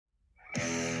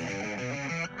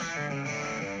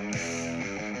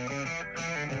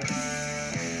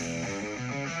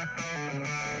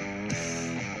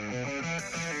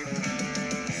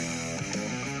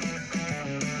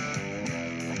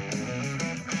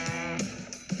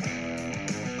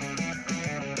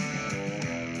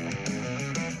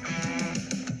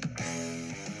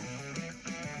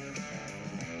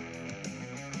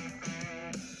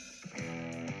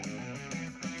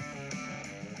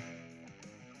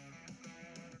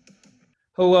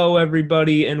Hello,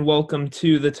 everybody, and welcome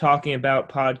to the Talking About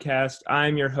podcast.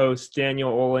 I'm your host,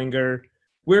 Daniel Olinger.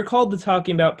 We're called the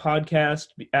Talking About podcast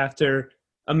after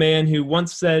a man who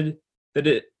once said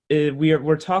that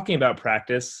we're talking about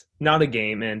practice, not a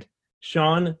game. And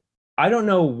Sean, I don't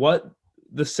know what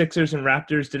the Sixers and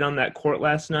Raptors did on that court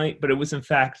last night, but it was in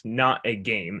fact not a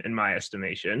game in my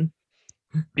estimation.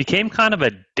 Became kind of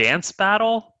a dance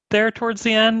battle there towards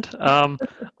the end.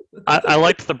 I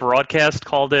liked the broadcast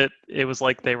called it. It was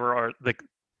like they were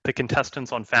the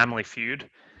contestants on Family Feud,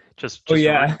 just Oh just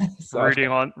yeah, sorry.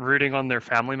 rooting on their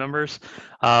family members.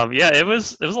 Yeah, it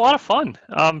was a lot of fun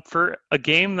for a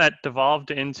game that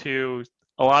devolved into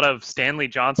a lot of Stanley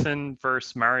Johnson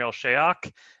versus Mario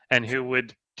Shayok, and who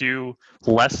would do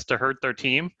less to hurt their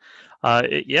team.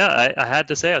 I had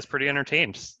to say I was pretty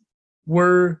entertained.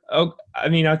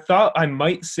 I thought I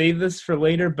might save this for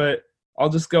later, but I'll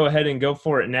just go ahead and go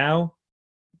for it now.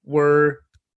 Were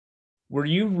were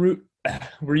you root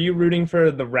were you rooting for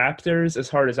the Raptors as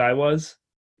hard as I was?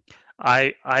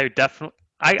 I definitely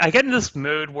I get in this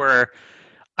mood where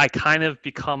I kind of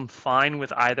become fine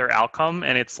with either outcome,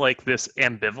 and it's like this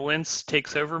ambivalence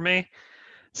takes over me.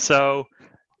 So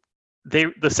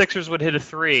the Sixers would hit a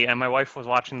three, and my wife was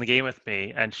watching the game with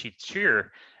me, and she'd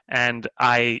cheer, and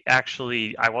I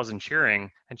wasn't cheering,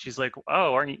 and she's like,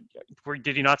 "Oh, aren't you?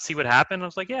 Did you not see what happened?" I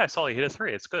was like, "Yeah, I saw you hit a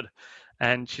three. It's good."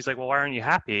 And she's like, "Well, why aren't you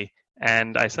happy?"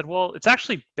 And I said, "Well, it's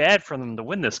actually bad for them to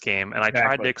win this game." And I tried to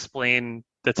Exactly. explain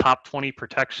the top 20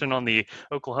 protection on the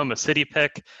Oklahoma City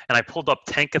pick, and I pulled up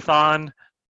Tankathon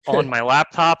on my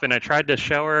laptop and I tried to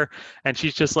show her, and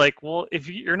she's just like, "Well, if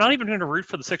you're not even going to root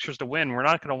for the Sixers to win, we're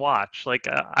not going to watch. Like,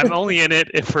 I'm only in it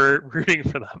if we're rooting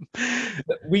for them."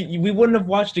 We wouldn't have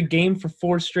watched a game for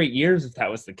 4 straight years if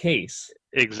that was the case.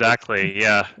 Like, Exactly.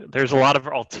 Yeah. There's a lot of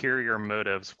ulterior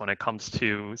motives when it comes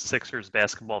to Sixers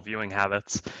basketball viewing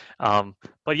habits.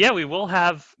 But yeah, we will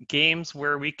have games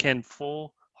where we can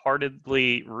full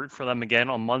heartedly root for them again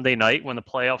on Monday night when the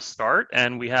playoffs start.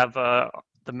 And we have the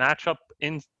matchup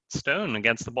in stone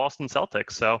against the Boston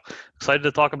Celtics. So excited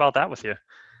to talk about that with you.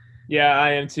 yeah,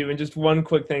 I am too. And just one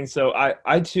quick thing. So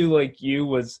I too, like you,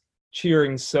 was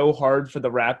cheering so hard for the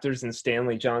Raptors and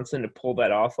Stanley Johnson to pull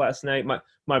that off last night.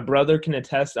 My brother can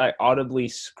attest I audibly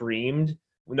screamed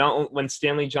not when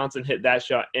Stanley Johnson hit that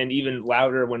shot, and even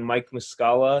louder when Mike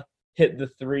Muscala hit the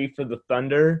three for the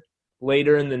Thunder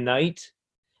later in the night.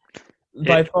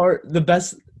 By It far the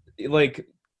best, like,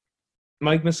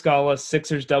 Mike Muscala,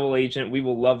 Sixers double agent. We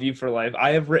will love you for life.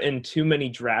 I have written too many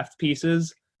draft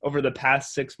pieces over the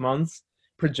past 6 months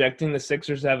projecting the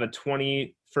Sixers to have a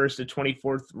 21st to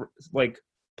 24th like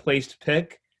placed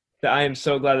pick that I am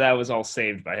so glad that was all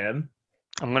saved by him.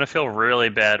 I'm going to feel really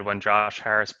bad when Josh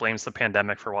Harris blames the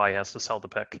pandemic for why he has to sell the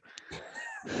pick.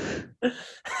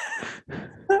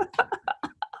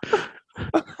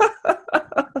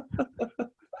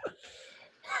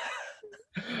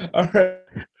 All right.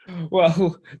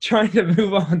 Well, trying to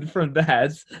move on from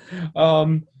that.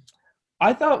 Um,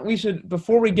 I thought we should,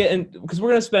 before we get in, because we're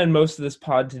going to spend most of this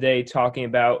pod today talking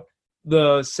about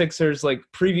the Sixers, like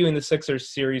previewing the Sixers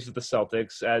series with the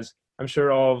Celtics, as I'm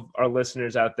sure all of our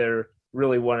listeners out there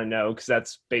really want to know, because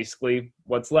that's basically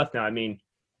what's left now. I mean,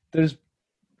 there's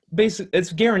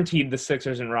it's guaranteed the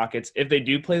Sixers and Rockets, if they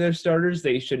do play their starters,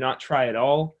 they should not try at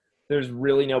all. There's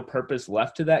really no purpose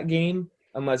left to that game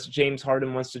unless James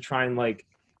Harden wants to try and like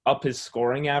up his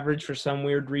scoring average for some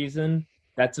weird reason.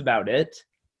 That's about it.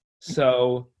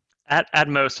 So At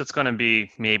most, it's going to be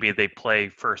maybe they play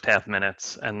first half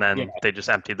minutes and yeah. then they just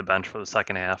empty the bench for the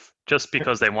second half, just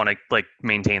because they want to like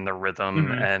maintain the rhythm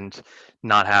Hmm. and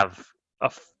not have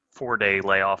a 4 day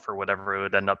layoff or whatever it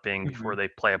would end up being Hmm. before they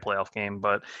play a playoff game.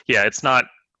 But yeah, it's not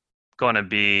going to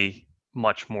be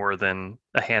much more than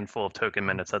a handful of token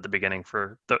minutes at the beginning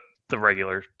for the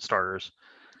regular starters.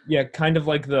 Yeah, kind of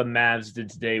like the Mavs did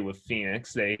today with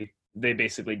Phoenix. They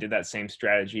basically did that same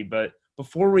strategy. But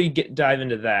before we get dive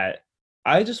into that,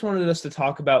 I just wanted us to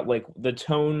talk about like the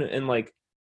tone and like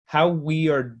how we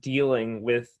are dealing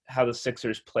with how the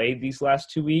Sixers played these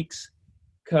last 2 weeks.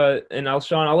 And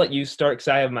Sean, I'll let you start because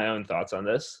I have my own thoughts on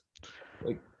this.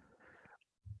 Like,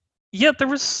 Yeah, there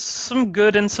was some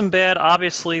good and some bad.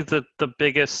 Obviously, the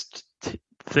biggest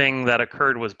thing that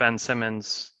occurred was Ben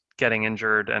Simmons getting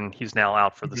injured, and he's now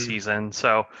out for the mhm. season.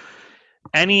 So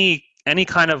any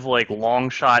kind of like long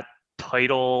shot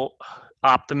title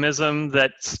optimism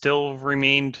that still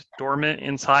remained dormant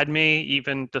inside me,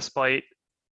 even despite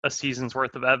a season's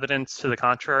worth of evidence to the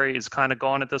contrary, is kind of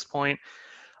gone at this point.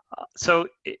 So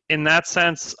in that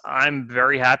sense, I'm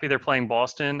very happy they're playing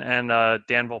Boston, and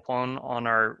Dan Volpone on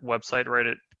our website wrote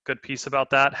a good piece about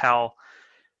that. How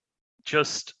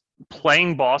just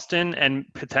playing Boston and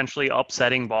potentially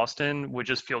upsetting Boston would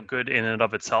just feel good in and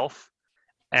of itself.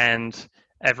 And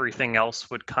everything else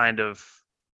would kind of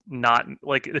not,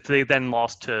 like, if they then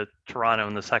lost to Toronto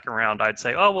in the second round, I'd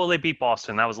say, oh, well, they beat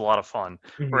Boston. That was a lot of fun.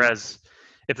 Mm-hmm. Whereas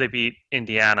if they beat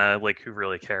Indiana, like, who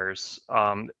really cares?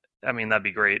 I mean, that'd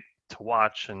be great to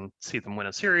watch and see them win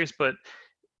a series, but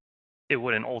it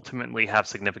wouldn't ultimately have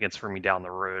significance for me down the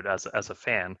road as a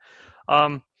fan.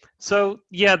 So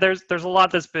yeah, there's a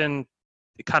lot that's been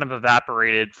kind of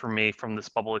evaporated for me from this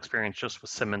bubble experience just with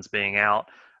Simmons being out,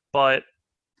 but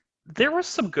there were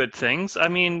some good things. I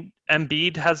mean,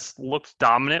 Embiid has looked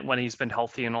dominant when he's been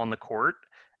healthy and on the court,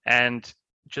 and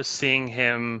just seeing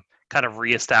him kind of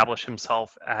reestablish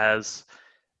himself as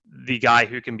the guy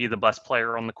who can be the best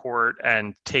player on the court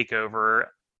and take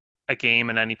over a game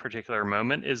in any particular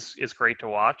moment is great to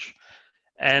watch.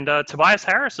 And Tobias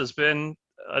Harris has been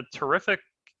a terrific,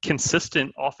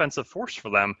 consistent offensive force for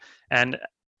them. And,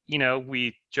 you know,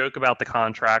 we joke about the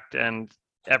contract and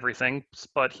everything,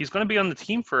 but he's going to be on the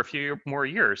team for a few more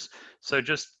years. So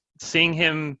just seeing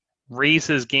him raise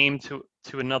his game to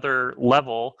another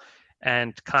level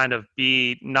and kind of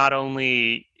be not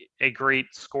only a great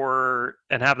scorer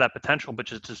and have that potential, but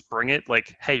just bring it,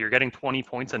 like, hey, you're getting 20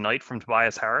 points a night from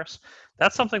Tobias Harris.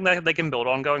 That's something that they can build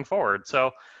on going forward. So,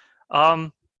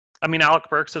 I mean, Alec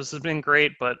Burks has been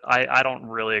great, but I don't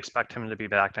really expect him to be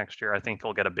back next year. I think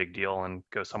he'll get a big deal and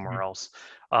go somewhere else.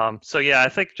 So yeah, I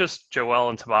think just Joel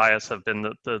and Tobias have been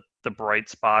the bright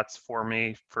spots for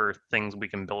me for things we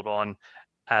can build on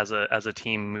as a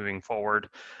team moving forward.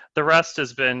 The rest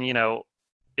has been, you know,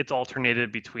 it's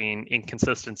alternated between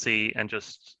inconsistency and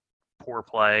just poor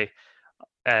play,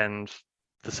 and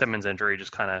the Simmons injury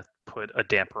just kind of put a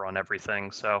damper on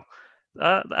everything. So,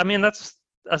 I mean, that's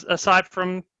aside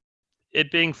from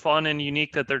it being fun and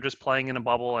unique that they're just playing in a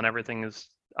bubble and everything is,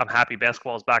 I'm happy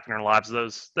basketball is back in our lives.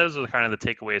 Those are kind of the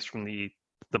takeaways from the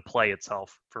play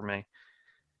itself for me.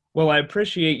 Well, I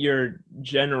appreciate your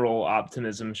general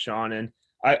optimism, Sean, and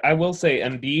I will say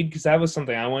Embiid, because that was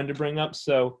something I wanted to bring up.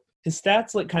 So his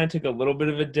stats like kind of took a little bit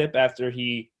of a dip after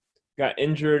he got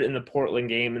injured in the Portland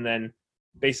game, and then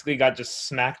basically got just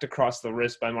smacked across the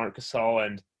wrist by Marc Gasol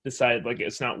and decided like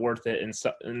it's not worth it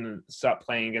and stopped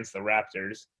playing against the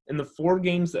Raptors. In the 4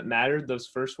 games that mattered, those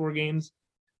first 4 games,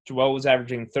 Joel was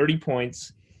averaging 30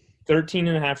 points,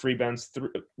 13.5 rebounds,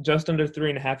 just under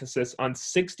 3.5 assists on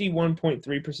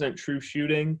 61.3% true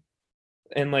shooting.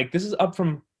 And like this is up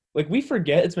from, like, we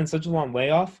forget it's been such a long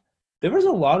layoff. There was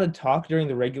a lot of talk during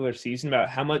the regular season about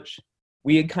how much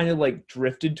we had kind of like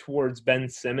drifted towards Ben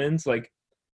Simmons. Like,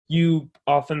 you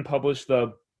often publish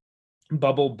the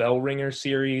Bubble Bell Ringer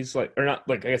series, like, or not,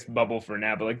 like, I guess Bubble for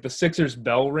now, but like the Sixers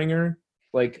Bell Ringer,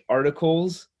 like,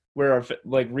 articles where our,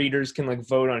 like, readers can like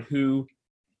vote on who,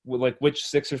 like, which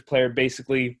Sixers player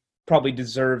basically probably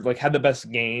deserved, like, had the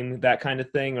best game, that kind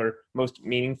of thing, or most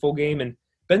meaningful game. And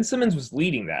Ben Simmons was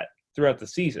leading that throughout the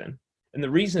season. And the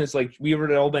reason is, like, we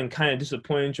were all been kind of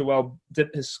disappointed Joel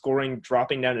dip his scoring,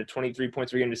 dropping down to 23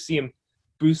 points per game. To see him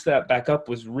boost that back up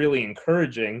was really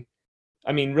encouraging.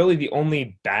 I mean, really the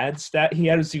only bad stat he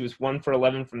had was he was 1 for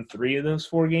 11 from 3 of those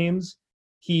 4 games.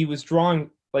 He was drawing,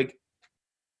 like,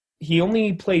 he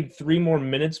only played 3 more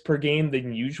minutes per game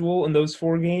than usual in those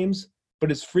 4 games, but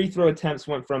his free throw attempts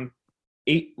went from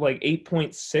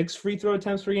 8.6 free throw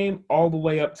attempts per game all the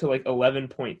way up to like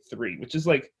 11.3, which is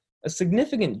like a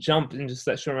significant jump in just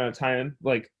that short amount of time.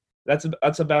 Like,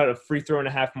 that's about a free throw and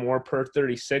a half more per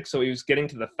 36. So he was getting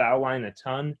to the foul line a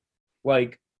ton.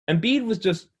 Like, Embiid was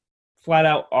just flat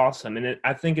out awesome. And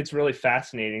I think it's really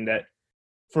fascinating that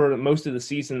for most of the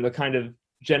season, the kind of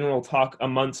general talk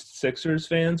amongst Sixers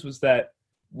fans was that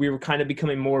we were kind of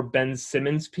becoming more Ben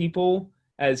Simmons people,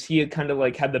 as he had kind of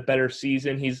like had the better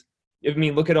season. I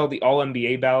mean, look at all the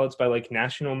All-NBA ballots by like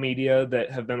national media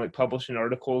that have been like published in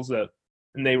articles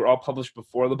and they were all published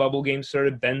before the bubble game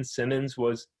started. Ben Simmons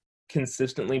was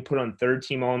consistently put on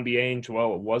 3rd-team All-NBA and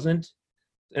Joel wasn't.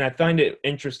 And I find it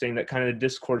interesting that kind of the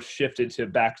discourse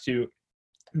shifted back to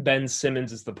Ben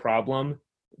Simmons is the problem,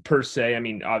 per se. I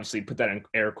mean, obviously put that in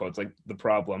air quotes, like the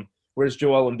problem, whereas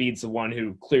Joel Embiid's the one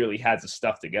who clearly has his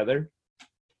stuff together.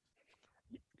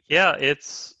 Yeah,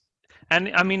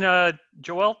 and I mean,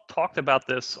 Joel talked about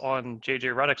this on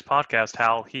JJ Redick's podcast,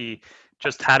 how he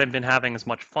just hadn't been having as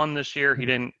much fun this year.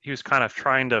 He was kind of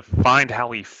trying to find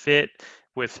how he fit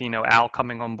with, you know, Al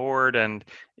coming on board, and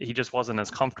he just wasn't as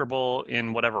comfortable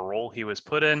in whatever role he was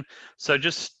put in. So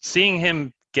just seeing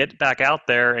him get back out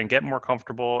there and get more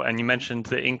comfortable, and you mentioned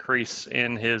the increase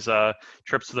in his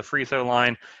trips to the free throw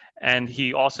line, And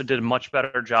he also did a much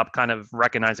better job kind of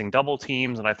recognizing double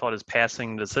teams. And I thought his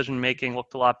passing decision making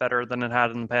looked a lot better than it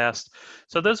had in the past.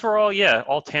 So those were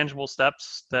all tangible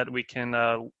steps that we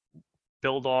can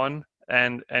build on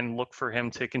and look for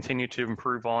him to continue to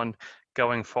improve on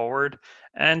going forward.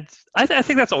 And I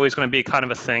think that's always going to be kind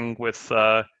of a thing with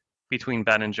between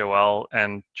Ben and Joel,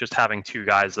 and just having two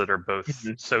guys that are both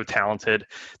so talented.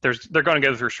 They're going to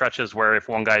go through stretches where if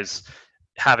one guy's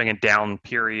having a down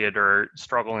period or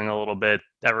struggling a little bit,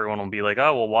 everyone will be like,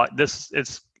 oh, well, what?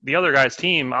 It's the other guy's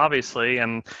team, obviously.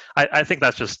 And I think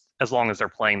that's just, as long as they're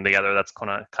playing together, that's going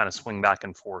to kind of swing back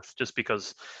and forth, just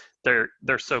because they're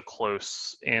so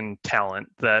close in talent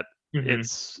that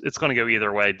it's going to go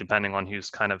either way, depending on who's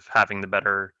kind of having the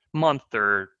better month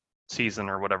or season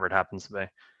or whatever it happens to be.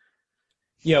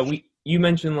 Yeah, you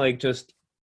mentioned like just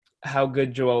how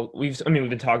good Joel. We've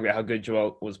been talking about how good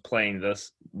Joel was playing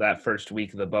that first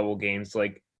week of the bubble games.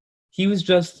 Like, he was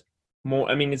just more.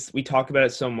 I mean, we talk about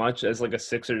it so much as like a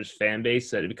Sixers fan base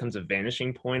that it becomes a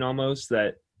vanishing point almost.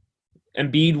 That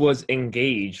Embiid was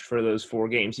engaged for those 4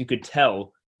 games. You could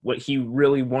tell what he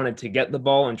really wanted to get the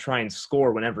ball and try and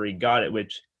score whenever he got it.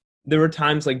 Which there were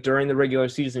times like during the regular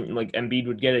season, like Embiid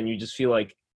would get it, and you just feel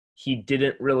like he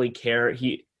didn't really care.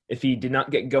 If he did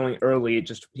not get going early,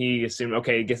 he assumed,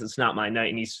 okay, I guess it's not my night,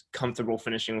 and he's comfortable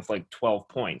finishing with like 12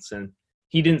 points. And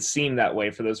he didn't seem that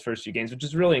way for those first few games, which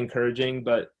is really encouraging.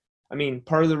 But, I mean,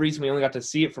 part of the reason we only got to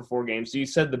see it for 4 games, so you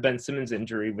said the Ben Simmons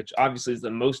injury, which obviously is the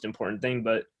most important thing,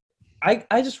 but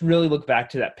I just really look back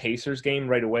to that Pacers game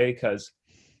right away, because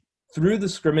through the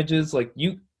scrimmages, like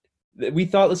we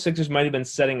thought the Sixers might have been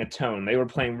setting a tone. They were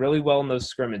playing really well in those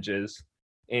scrimmages,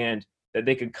 and that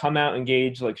they could come out,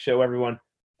 engage, like show everyone.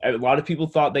 A lot of people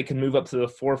thought they could move up to the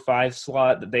 4-5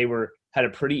 slot, that they had a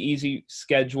pretty easy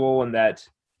schedule, and that,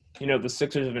 the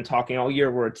Sixers have been talking all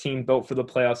year, we're a team built for the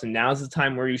playoffs, and now's the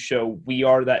time where you show we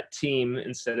are that team,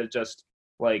 instead of just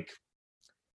like.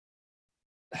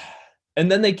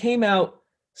 And then they came out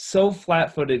so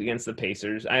flat-footed against the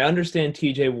Pacers. I understand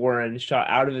T.J. Warren shot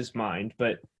out of his mind,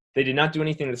 but they did not do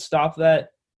anything to stop that.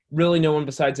 Really, no one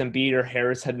besides Embiid or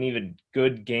Harris had an even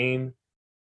good game.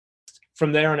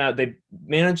 From there on out, they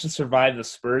managed to survive the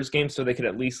Spurs game, so they could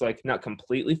at least like not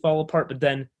completely fall apart. But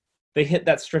then they hit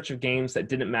that stretch of games that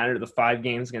didn't matter, the 5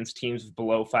 games against teams with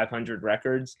below 500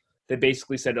 records. They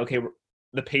basically said, okay,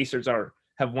 the Pacers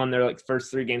have won their like first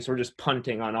 3 games. So we're just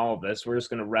punting on all of this. We're just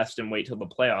going to rest and wait till the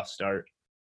playoffs start.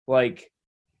 Like,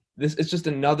 this is just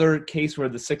another case where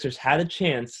the Sixers had a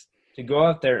chance to go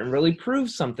out there and really prove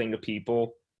something to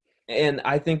people. And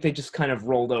I think they just kind of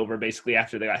rolled over basically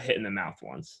after they got hit in the mouth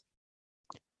once.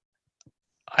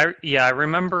 I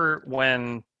remember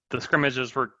when the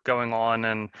scrimmages were going on,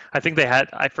 and I think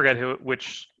I forget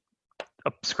which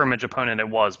scrimmage opponent it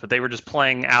was, but they were just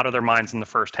playing out of their minds in the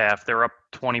first half. They were up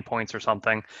 20 points or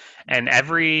something. And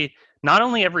not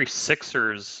only every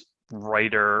Sixers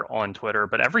writer on Twitter,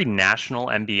 but every national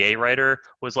NBA writer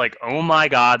was like, oh my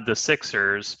God, the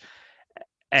Sixers.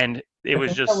 And I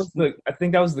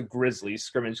think that was the Grizzlies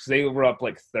scrimmage, because they were up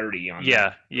like 30 on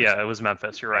Yeah, it was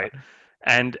Memphis. You're right.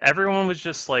 And everyone was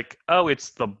just like, oh, it's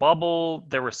the bubble.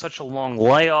 There was such a long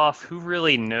layoff. Who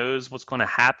really knows what's going to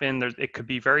happen? It could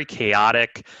be very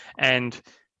chaotic. And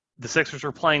the Sixers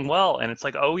were playing well. And it's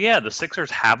like, oh, yeah, the Sixers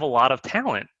have a lot of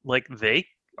talent. Like, they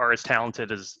are as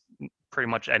talented as pretty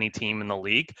much any team in the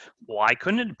league. Why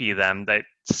couldn't it be them that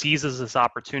seizes this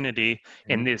opportunity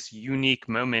in this unique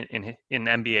moment in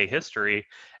NBA history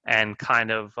and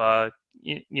kind of,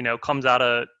 comes out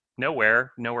of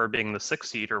nowhere being the 6th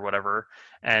seed or whatever,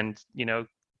 and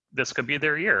this could be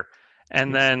their year.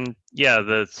 And then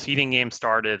the seeding game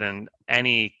started, and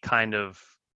any kind of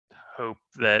hope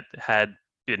that had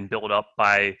been built up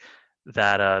by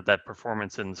that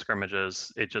performance in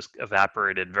scrimmages, it just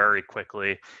evaporated very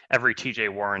quickly. Every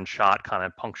TJ Warren shot kind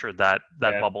of punctured that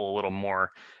bubble a little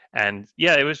more. And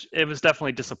it was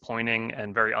definitely disappointing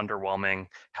and very underwhelming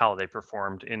how they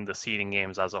performed in the seeding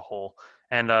games as a whole.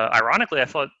 And ironically, I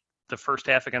thought the first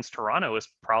half against Toronto was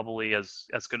probably as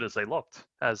good as they looked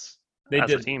as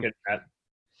a team. Get that.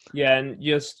 Yeah, and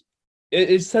just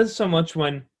it says so much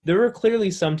when there were clearly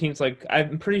some teams, like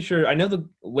I'm pretty sure, I know the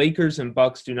Lakers and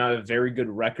Bucks do not have very good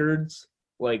records,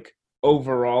 like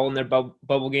overall in their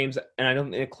bubble games, and I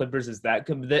don't think the Clippers is that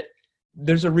good. But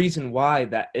there's a reason why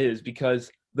that is, because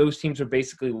those teams are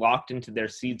basically locked into their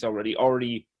seeds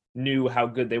already knew how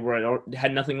good they were,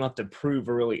 had nothing left to prove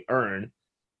or really earn.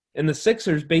 And the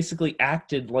Sixers basically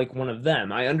acted like one of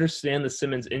them. I understand the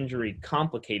Simmons injury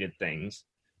complicated things,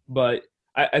 but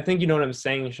I think you know what I'm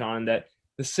saying, Sean, that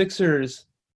the Sixers,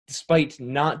 despite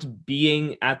not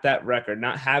being at that record,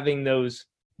 not having those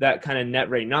that kind of net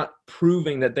rate, not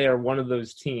proving that they are one of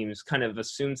those teams, kind of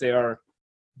assumes they are,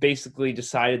 basically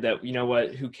decided that, you know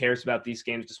what, who cares about these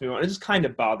games, just move on. It just kind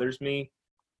of bothers me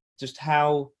just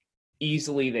how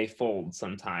easily they fold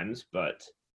sometimes, but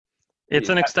It's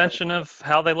an extension of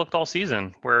how they looked all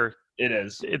season, where it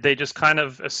is. they just kind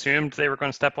of assumed they were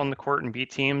going to step on the court and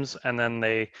beat teams, and then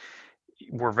they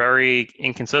were very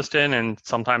inconsistent, and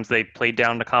sometimes they played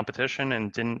down to competition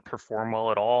and didn't perform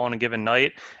well at all on a given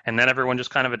night. And then everyone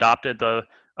just kind of adopted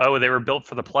they were built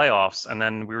for the playoffs, and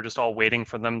then we were just all waiting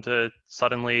for them to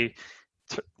suddenly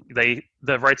the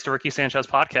Rights to Ricky Sanchez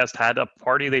podcast had a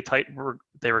party. They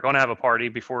were going to have a party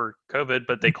before COVID,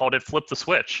 but they called it Flip the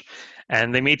Switch,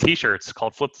 and they made T-shirts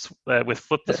called with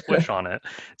Flip the Switch on it.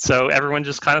 So everyone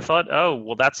just kind of thought, oh,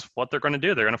 well, that's what they're going to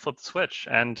do. They're going to flip the switch,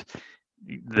 and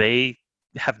the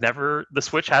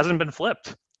switch hasn't been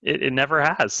flipped. It never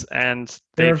has, and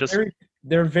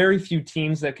there are very few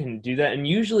teams that can do that, and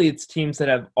usually it's teams that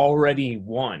have already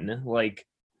won,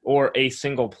 or a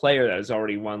single player that has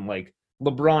already won. Like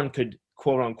LeBron could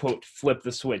quote unquote flip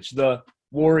the switch. The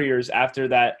Warriors, after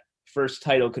that first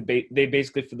title, they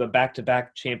basically, for the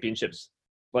back-to-back championships,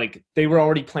 they were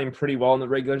already playing pretty well in the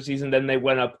regular season. Then they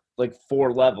went up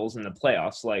 4 levels in the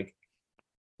playoffs.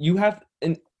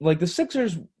 The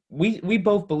Sixers, we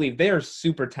both believe they are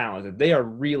super talented. They are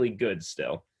really good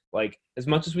still. As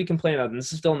much as we complain about them,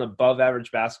 this is still an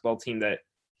above-average basketball team that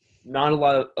not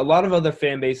a lot of other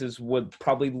fan bases would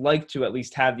probably like to at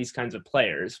least have these kinds of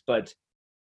players, but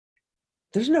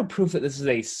there's no proof that this is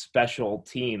a special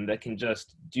team that can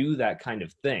just do that kind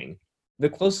of thing. The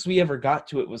closest we ever got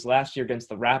to it was last year against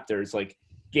the Raptors,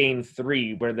 Game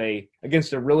 3, where they,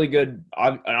 against a really good,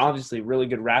 obviously really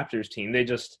good Raptors team, they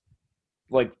just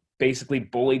basically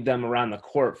bullied them around the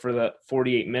court for the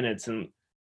 48 minutes. And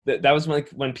that was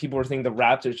when people were thinking the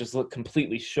Raptors just looked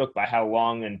completely shook by how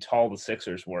long and tall the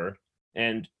Sixers were.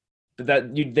 And they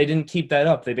didn't keep that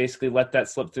up. They basically let that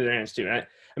slip through their hands too. And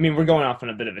I mean, we're going off on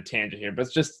a bit of a tangent here, but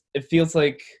it feels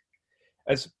like,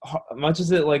 as much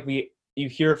as you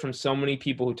hear it from so many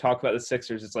people who talk about the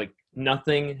Sixers, it's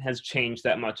nothing has changed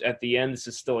that much. At the end of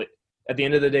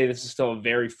the day, this is still a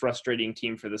very frustrating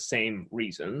team for the same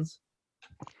reasons.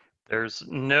 There's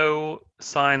no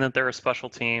sign that they're a special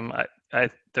team.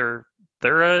 They're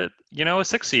a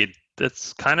 6 seed.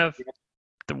 That's kind of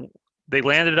they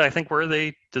landed, I think, where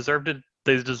they deserved it.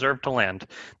 They deserve to land.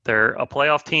 They're a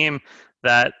playoff team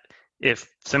that, if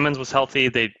Simmons was healthy,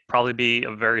 they'd probably be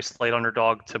a very slight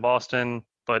underdog to Boston.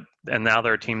 And now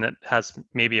they're a team that has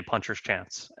maybe a puncher's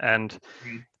chance, and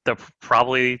they'll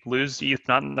probably lose, if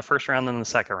not in the first round, then in the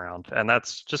second round. And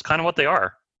that's just kind of what they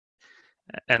are.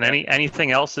 And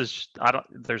anything else is,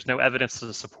 there's no evidence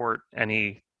to support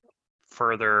any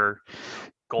further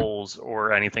goals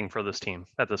or anything for this team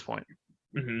at this point.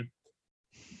 Mm-hmm.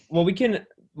 Well, we can,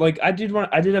 I did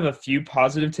have a few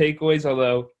positive takeaways,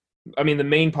 although, I mean, the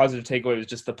main positive takeaway was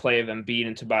just the play of Embiid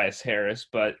and Tobias Harris.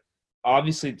 But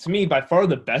obviously, to me, by far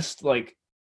the best,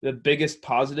 the biggest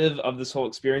positive of this whole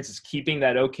experience is keeping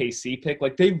that OKC pick.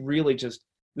 They really just,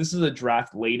 this is a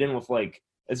draft laden with,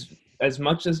 as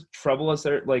much as trouble as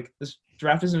they're, this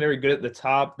draft isn't very good at the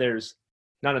top. There's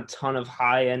not a ton of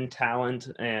high-end talent,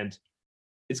 and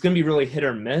it's going to be really hit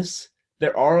or miss.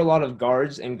 There are a lot of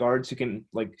guards who can,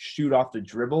 shoot off the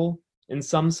dribble in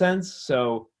some sense.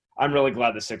 So I'm really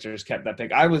glad the Sixers kept that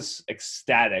pick. I was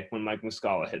ecstatic when Mike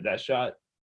Muscala hit that shot.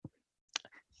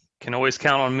 Can always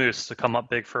count on Moose to come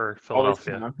up big for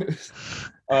Philadelphia.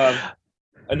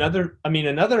 Another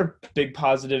big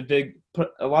positive,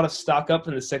 put a lot of stock up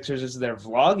in the Sixers is their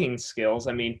vlogging skills.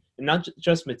 I mean, not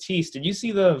just Matisse. Did you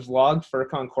see the vlog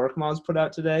Furkan Korkmaz put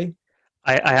out today?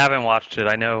 I haven't watched it.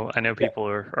 I know people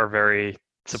are very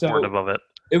supportive of it.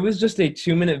 It was just a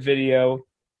 2-minute video.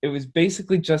 It was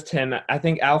basically just him. I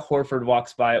think Al Horford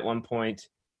walks by at one point.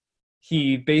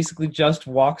 He basically just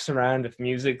walks around with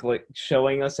music,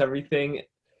 showing us everything,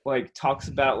 talks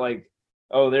about,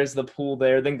 oh, there's the pool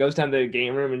there, then goes down to the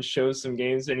game room and shows some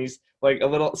games, and he's, a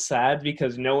little sad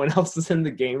because no one else is in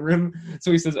the game room.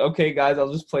 So he says, okay, guys,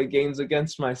 I'll just play games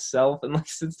against myself, and,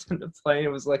 sits down to play. And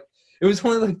it was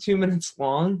only, 2 minutes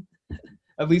long.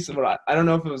 At least I don't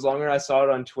know if it was longer. I saw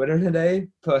it on Twitter today,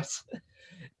 but,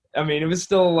 I mean, it was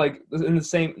still, in the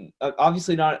same,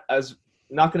 obviously not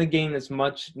going to gain as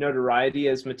much notoriety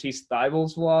as Matisse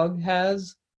Thybulle's vlog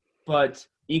has, but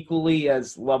equally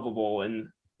as lovable. And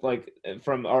our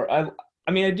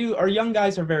young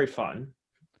guys are very fun.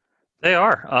 They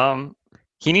are.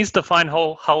 He needs to find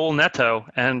Raul Neto,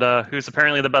 and who's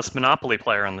apparently the best Monopoly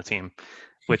player on the team,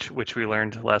 which we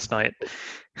learned last night.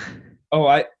 Oh,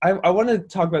 I want to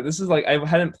talk about this. Is I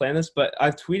hadn't planned this, but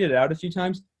I've tweeted it out a few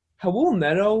times. Howell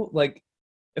Neto, like,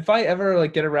 if I ever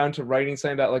like get around to writing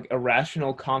something about like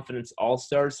irrational confidence all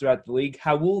stars throughout the league,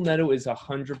 Howell Neto is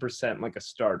 100% like a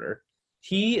starter.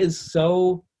 He is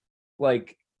so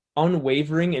like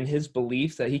unwavering in his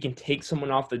belief that he can take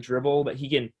someone off the dribble, that he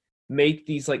can make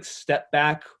these like step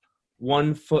back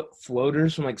 1 foot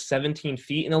floaters from like 17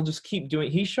 feet, and he'll just keep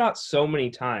doing. He shot so many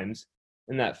times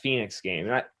in that Phoenix game,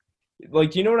 and I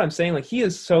like, do you know what I'm saying? Like, he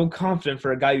is so confident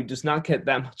for a guy who does not get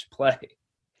that much play.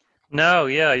 No,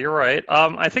 yeah, you're right.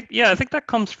 I think that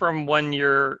comes from when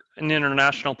you're an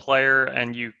international player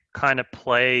and you kind of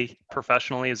play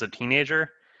professionally as a teenager.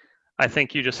 I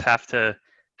think you just have to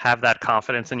have that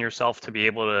confidence in yourself to be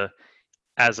able to,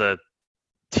 as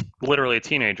literally a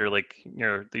teenager, like,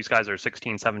 these guys are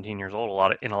 16, 17 years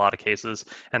old in a lot of cases,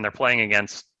 and they're playing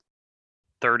against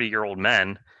 30-year-old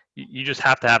men. You just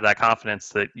have to have that confidence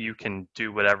that you can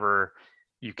do whatever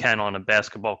you can on a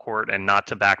basketball court and not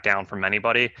to back down from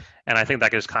anybody. And I think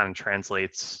that just kind of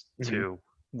translates to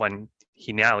when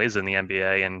he now is in the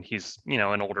NBA and he's,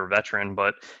 an older veteran,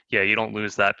 but yeah, you don't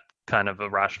lose that kind of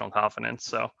irrational confidence.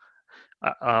 So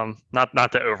not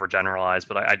to overgeneralize,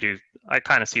 but I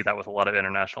kind of see that with a lot of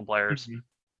international players.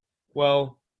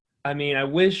 Well, I mean, I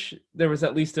wish there was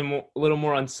at least a little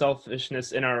more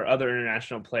unselfishness in our other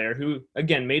international player who,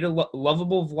 again, made a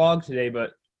lovable vlog today,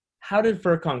 but how did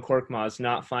Furkan Korkmaz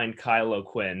not find Kyle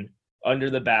O'Quinn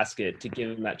under the basket to give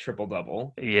him that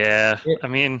triple-double? Yeah,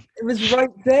 it was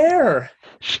right there.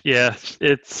 Yeah,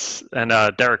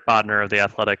 and Derek Bodner of The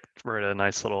Athletic wrote a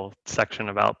nice little section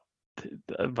about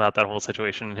that whole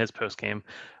situation in his post-game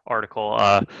article.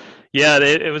 Yeah,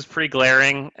 it was pretty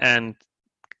glaring, and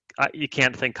you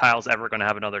can't think Kyle's ever going to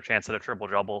have another chance at a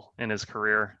triple-double in his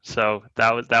career. So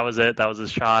that was it. That was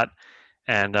his shot.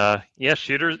 And yeah,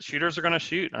 shooters are going to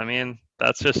shoot. I mean,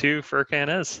 that's just who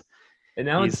Furkan is. And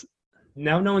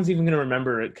now no one's even going to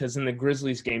remember it because in the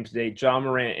Grizzlies game today, John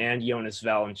Morant and Jonas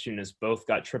Valanciunas both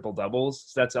got triple doubles.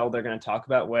 So that's all they're going to talk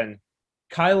about when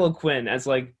Kyle O'Quinn, as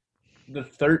like the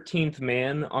 13th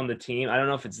man on the team, I don't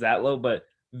know if it's that low, but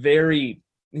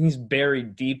he's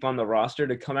buried deep on the roster.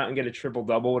 To come out and get a triple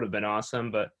double would have been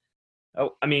awesome. But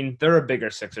I mean, they're a bigger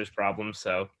Sixers problem,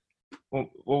 so.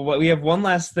 Well, we have one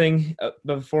last thing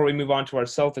before we move on to our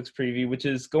Celtics preview, which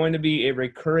is going to be a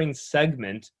recurring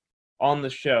segment on the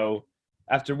show.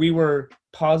 After we were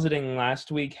positing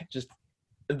last week, just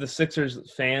the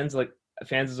Sixers fans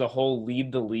as a whole,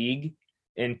 lead the league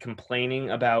in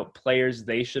complaining about players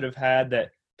they should have had,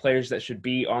 that players that should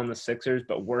be on the Sixers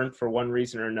but weren't for one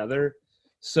reason or another.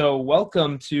 So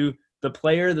welcome to the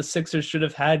player the Sixers should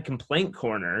have had complaint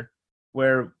corner,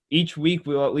 where each week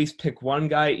we'll at least pick one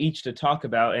guy each to talk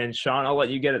about. And Sean, I'll let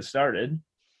you get it started.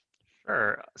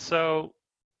 Sure. So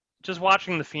just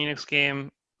watching the Phoenix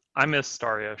game, I miss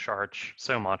Dario Saric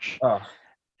so much. Oh.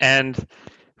 And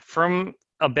from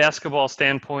a basketball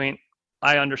standpoint,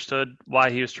 I understood why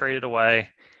he was traded away.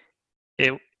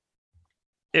 It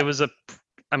was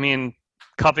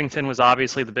Covington was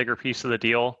obviously the bigger piece of the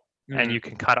deal. And you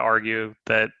can kind of argue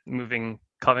that moving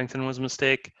Covington was a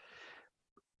mistake.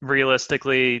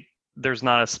 Realistically, there's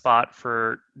not a spot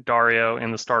for Dario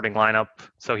in the starting lineup,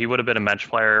 so he would have been a bench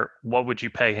player. What would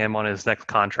you pay him on his next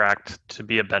contract to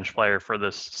be a bench player for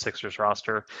this Sixers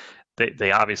roster?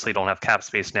 They obviously don't have cap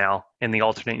space now. In the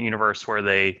alternate universe where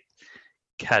they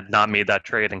had not made that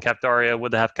trade and kept Dario,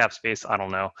 would they have cap space? I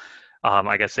don't know.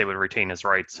 I guess they would retain his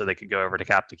rights so they could go over to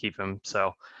cap to keep him.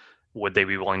 So would they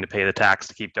be willing to pay the tax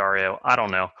to keep Dario? I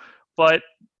don't know. But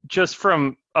just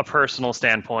from a personal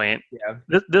standpoint,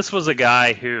 this was a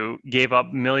guy who gave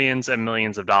up millions and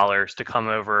millions of dollars to come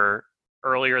over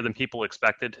earlier than people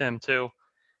expected him to,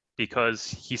 because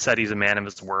he said he's a man of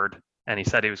his word, and he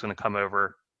said he was going to come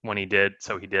over when he did,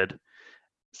 so he did.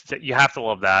 So you have to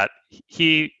love that.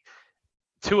 He,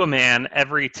 to a man,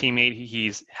 every teammate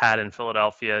he's had in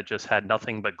Philadelphia just had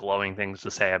nothing but glowing things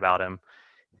to say about him.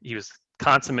 He was a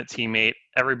consummate teammate.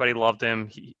 Everybody loved him.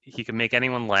 He could make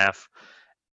anyone laugh.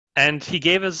 And he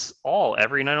gave us all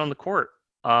every night on the court.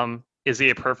 Is he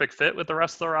a perfect fit with the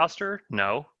rest of the roster?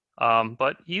 No.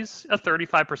 But he's a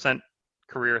 35%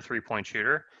 career three-point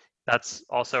shooter. That's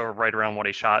also right around what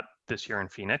he shot this year in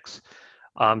Phoenix.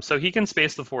 So he can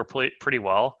space the floor pretty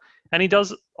well. And he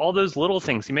does all those little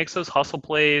things. He makes those hustle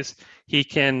plays. He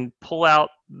can pull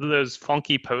out those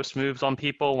funky post moves on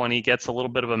people when he gets a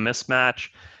little bit of a mismatch.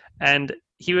 And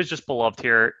he was just beloved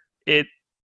here.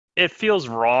 It feels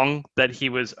wrong that he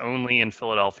was only in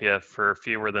Philadelphia for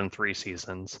fewer than 3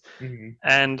 seasons.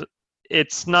 And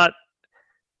it's not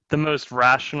the most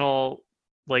rational,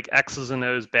 like, X's and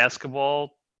O's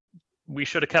basketball. We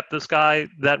should have kept this guy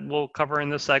that we'll cover in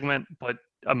this segment, but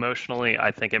emotionally,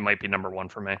 I think it might be number one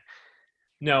for me.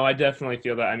 No, I definitely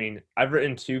feel that. I mean, I've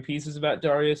written two pieces about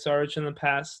Dario Saric in the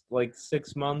past like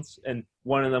 6 months, and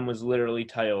one of them was literally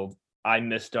titled "I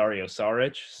Miss Dario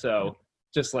Saric." So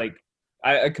just like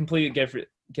I completely get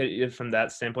it from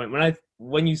that standpoint.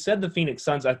 When you said the Phoenix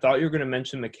Suns, I thought you were going to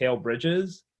mention Mikal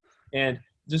Bridges, and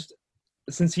just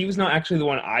since he was not actually the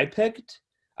one I picked,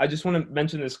 I just want to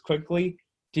mention this quickly.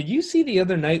 Did you see the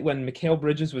other night when Mikal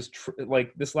Bridges was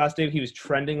like this last day he was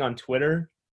trending on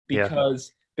Twitter Yeah.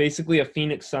 because basically a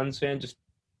Phoenix Suns fan just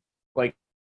like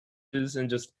and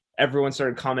just everyone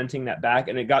started commenting that back,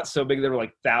 and it got so big there were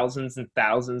like thousands and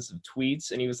thousands of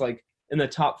tweets, and he was like in the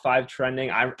top 5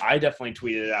 trending. I definitely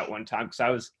tweeted it out one time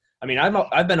because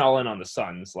I've been all in on the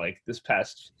Suns like this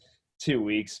past 2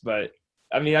 weeks, but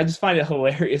I mean I just find it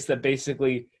hilarious that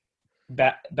basically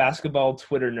basketball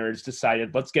Twitter nerds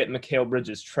decided let's get Mikal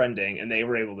Bridges trending, and they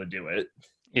were able to do it.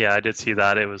 Yeah, I did see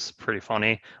that. It was pretty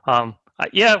funny.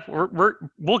 Yeah,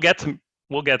 we'll get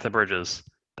to Bridges.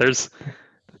 There's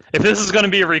if this is going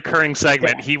to be a recurring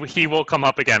segment, he will come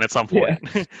up again at some point.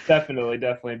 Yeah,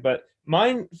 definitely. But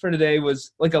mine for today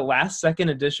was like a last second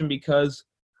addition because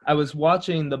I was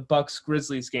watching the Bucks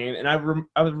Grizzlies game, and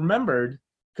I remembered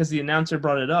because the announcer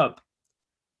brought it up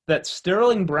that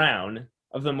Sterling Brown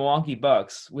of the Milwaukee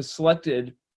Bucks was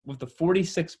selected with the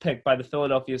 46th pick by the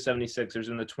Philadelphia 76ers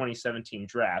in the 2017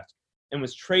 draft and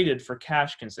was traded for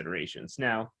cash considerations.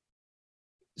 Now,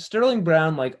 Sterling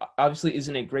Brown, like, obviously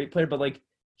isn't a great player, but, like,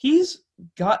 he's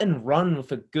gotten run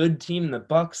with a good team in the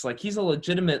Bucks. Like, he's a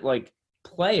legitimate, like,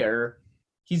 player.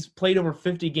 He's played over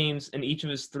 50 games in each of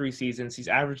his 3 seasons. He's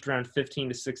averaged around 15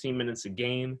 to 16 minutes a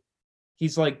game.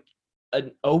 He's, like,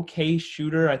 an okay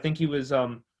shooter. I think he was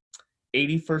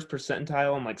 81st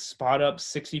percentile on like spot up,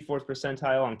 64th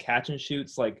percentile on catch and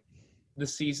shoots like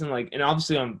this season, like, and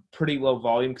obviously on pretty low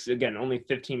volume because again only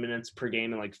 15 minutes per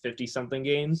game in like 50 something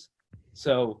games,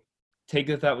 so take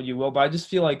it that what you will. But I just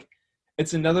feel like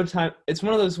it's another time, it's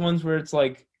one of those ones where it's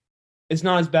like it's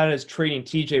not as bad as trading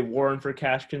TJ Warren for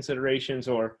cash considerations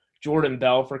or Jordan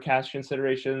Bell for cash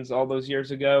considerations all those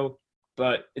years ago,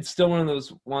 but it's still one of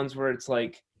those ones where it's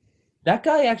like that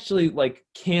guy actually like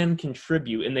can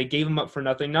contribute, and they gave him up for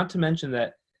nothing. Not to mention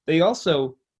that they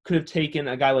also could have taken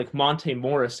a guy like Monte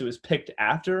Morris, who was picked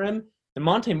after him. And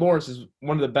Monte Morris is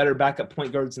one of the better backup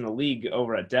point guards in the league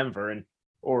over at Denver, and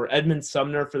or Edmund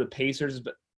Sumner for the Pacers,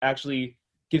 but actually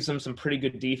gives them some pretty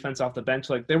good defense off the bench.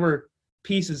 Like there were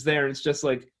pieces there, and it's just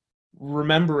like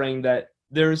remembering that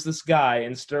there's this guy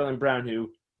in Sterling Brown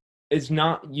who is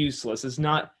not useless. He's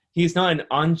not an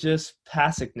Angus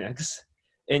Pasicniks,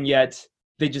 and yet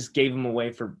they just gave him away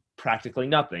for practically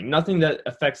nothing that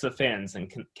affects the fans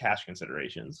and cash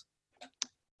considerations.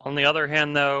 On the other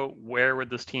hand, though, where would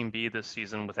this team be this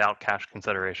season without cash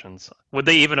considerations? Would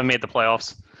they even have made the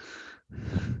playoffs?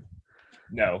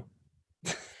 No.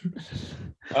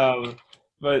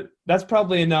 But that's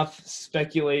probably enough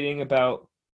speculating about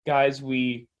guys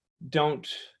we don't.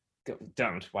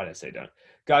 Why did I say don't?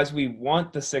 Guys we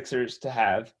want the Sixers to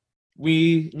have.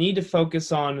 We need to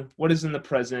focus on what is in the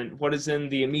present, what is in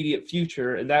the immediate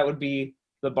future, and that would be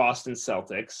the Boston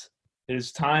Celtics. It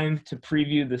is time to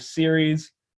preview the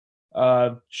series.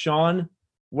 Sean,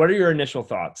 what are your initial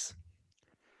thoughts?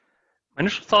 My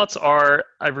initial thoughts are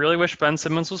I really wish Ben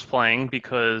Simmons was playing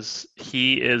because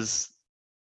he is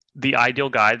the ideal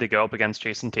guy to go up against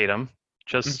Jason Tatum.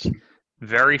 Just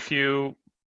very few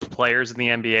players in the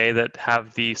NBA that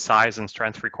have the size and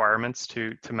strength requirements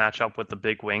to match up with the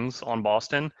big wings on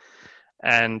Boston,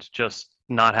 and just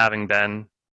not having Ben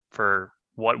for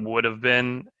what would have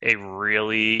been a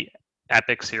really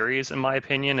epic series, in my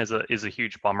opinion, is a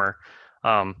huge bummer.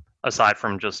 Aside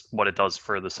from just what it does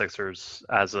for the Sixers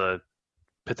as a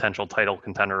potential title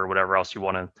contender or whatever else you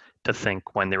want to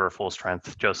think when they were full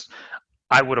strength. Just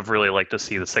I would have really liked to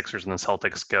see the Sixers and the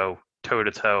Celtics go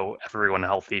toe-to-toe, everyone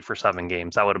healthy for 7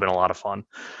 games. That would have been a lot of fun.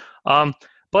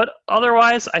 But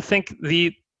otherwise, I think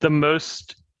the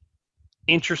most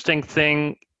interesting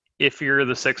thing, if you're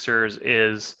the Sixers,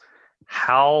 is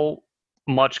how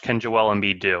much can Joel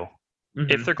Embiid do? Mm-hmm.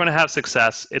 If they're going to have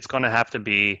success, it's going to have to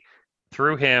be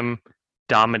through him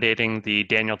dominating the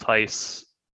Daniel Tice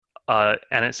and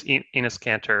Enes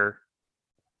Kanter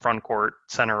front court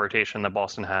center rotation that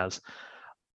Boston has.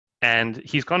 And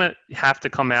he's going to have to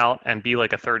come out and be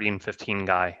like a 30 and 15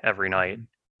 guy every night.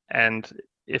 And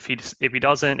if he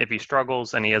doesn't, if he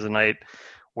struggles and he has a night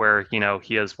where,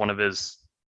 he has one of his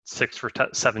 6 for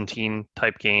 17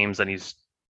 type games and he's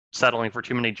settling for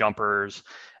too many jumpers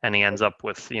and he ends up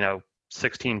with,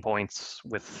 16 points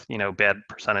with, bad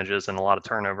percentages and a lot of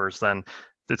turnovers, then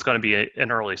it's going to be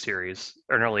an early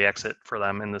exit for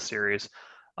them in this series.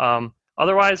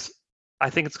 Otherwise, I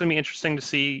think it's going to be interesting to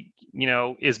see,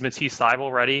 is Matisse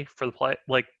Thybulle ready for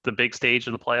the big stage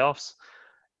of the playoffs?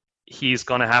 He's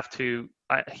going to have to.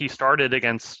 He started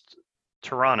against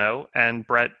Toronto, and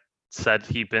Brett said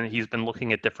he's been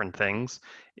looking at different things.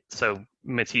 So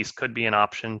Matisse could be an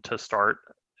option to start.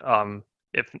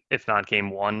 If not game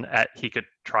one, he could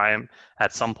try him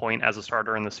at some point as a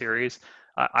starter in the series.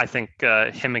 I think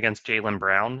him against Jaylen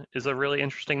Brown is a really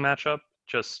interesting matchup.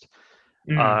 Just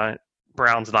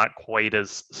Brown's not quite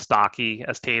as stocky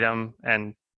as Tatum,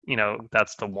 and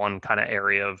that's the one kind of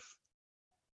area of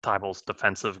Thybulle's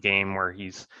defensive game where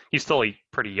he's still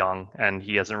pretty young and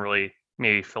he hasn't really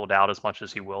maybe filled out as much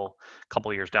as he will a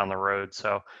couple of years down the road.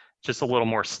 So just a little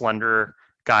more slender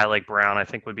guy like Brown, I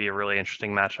think would be a really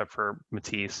interesting matchup for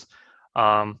Matisse.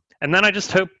 And then I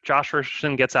just hope Josh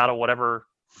Richardson gets out of whatever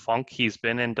funk he's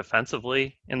been in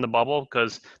defensively in the bubble,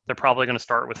 because they're probably going to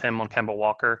start with him on Kemba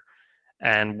Walker,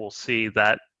 and we'll see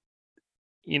that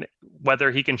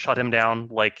whether he can shut him down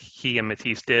like he and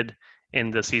Matisse did in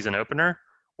the season opener,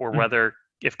 or whether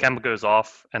if Kemba goes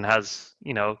off and has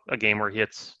a game where he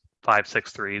hits 5-6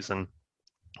 threes and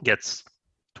gets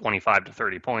 25 to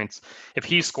 30 points, if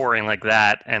he's scoring like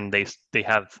that and they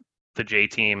have the J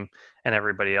team and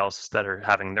everybody else that are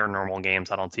having their normal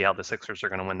games, I don't see how the Sixers are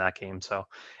going to win that game. So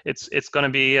it's going to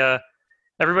be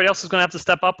everybody else is going to have to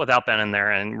step up without Ben in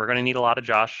there, and we're going to need a lot of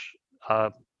Josh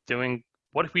doing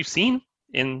what we've seen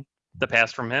in the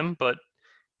past from him, but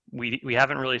we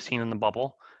haven't really seen in the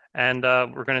bubble. And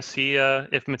we're going to see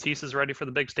if Matisse is ready for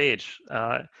the big stage.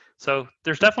 So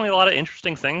there's definitely a lot of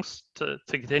interesting things to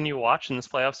continue to watch in this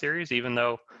playoff series, even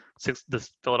though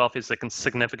Philadelphia is a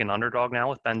significant underdog now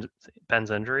with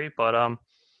Ben's injury. But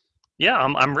yeah,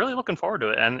 I'm really looking forward to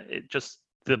it. And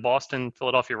the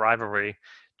Boston-Philadelphia rivalry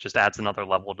just adds another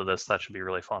level to this. That should be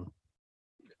really fun.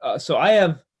 So I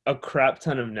have a crap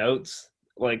ton of notes,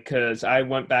 because I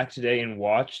went back today and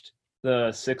watched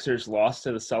the Sixers lost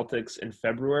to the Celtics in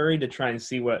February to try and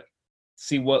see what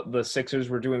the Sixers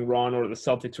were doing wrong or the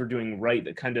Celtics were doing right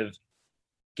that kind of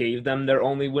gave them their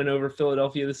only win over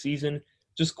Philadelphia this season.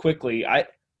 Just quickly,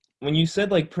 when you said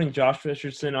putting Josh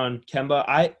Richardson on Kemba,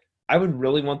 I would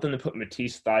really want them to put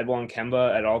Matisse Thybulle on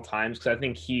Kemba at all times, because I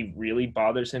think he really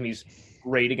bothers him. He's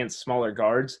great against smaller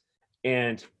guards.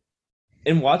 And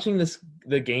in watching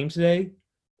the game today,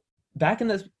 back in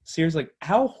the series,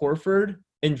 Al Horford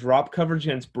in drop coverage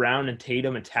against Brown and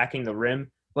Tatum attacking the rim,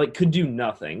 could do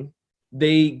nothing.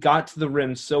 They got to the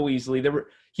rim so easily.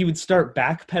 He would start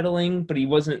backpedaling, but he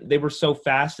wasn't. They were so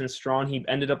fast and strong. He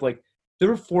ended up there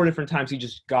were 4 different times he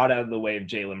just got out of the way of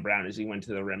Jaylen Brown as he went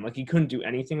to the rim. He couldn't do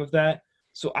anything with that.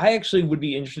 So I actually would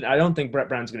be interested. I don't think Brett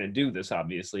Brown's going to do this,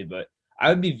 obviously, but I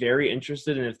would be very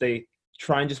interested in if they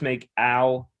try and just make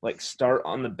Al start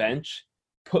on the bench,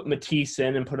 put Matisse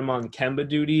in and put him on Kemba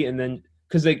duty, and then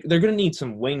because they're going to need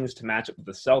some wings to match up with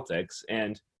the Celtics.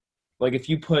 And if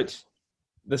you put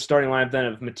the starting lineup then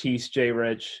of Matisse, Jay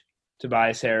Rich,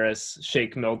 Tobias Harris,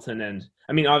 Shake Milton, and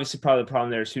obviously probably the problem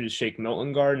there is who does Shake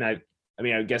Milton guard? And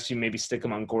I guess you maybe stick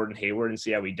him on Gordon Hayward and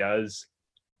see how he does.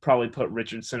 Probably put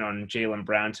Richardson on Jaylen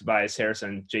Brown, Tobias Harris,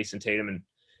 and Jason Tatum. And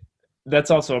that's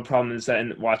also a problem, is that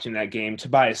in watching that game,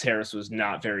 Tobias Harris was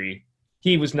not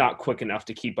quick enough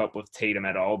to keep up with Tatum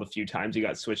at all the few times he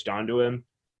got switched onto him.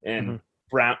 And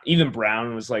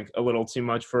Brown was a little too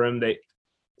much for him.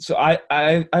 So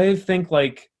I think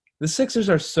the Sixers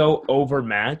are so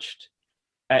overmatched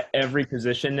at every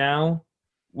position now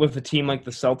with a team like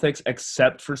the Celtics,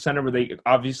 except for center, where they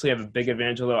obviously have a big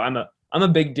advantage. Although I'm a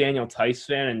big Daniel Tice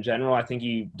fan in general. I think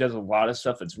he does a lot of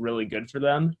stuff that's really good for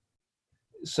them.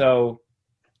 So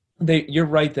you're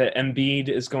right that Embiid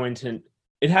is going to.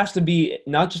 It has to be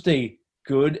not just a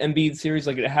good Embiid series.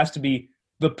 It has to be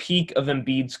the peak of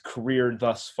Embiid's career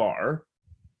thus far.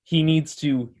 He needs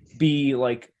to be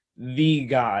the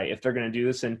guy if they're going to do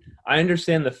this. And I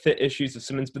understand the fit issues of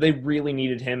Simmons, but they really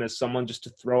needed him as someone just to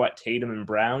throw at Tatum and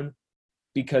Brown,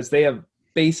 because they have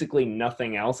basically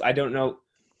nothing else. I don't know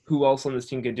who else on this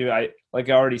team could do it.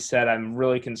 I already said, I'm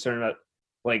really concerned about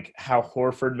how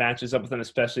Horford matches up with them,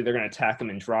 especially they're going to attack him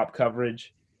in drop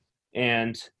coverage.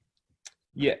 And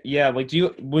yeah. Would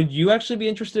you actually be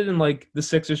interested in the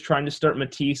Sixers trying to start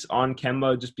Matisse on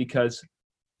Kemba just because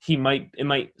it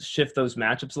might shift those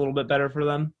matchups a little bit better for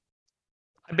them?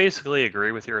 I basically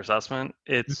agree with your assessment.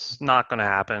 It's not going to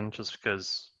happen just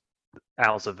because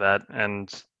Al's a vet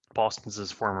and Boston's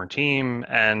his former team,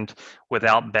 and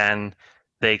without Ben,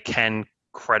 they can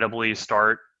credibly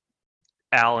start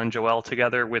Al and Joel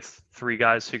together with 3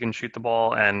 guys who can shoot the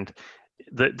ball, and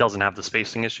that doesn't have the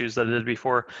spacing issues that it did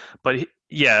before. But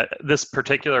yeah, this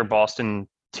particular Boston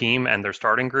team and their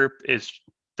starting group is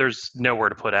there's nowhere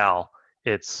to put Al.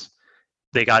 It's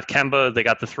they got Kemba, they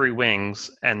got the three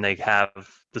wings, and they have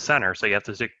the center. So you have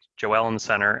to stick Joel in the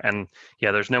center, and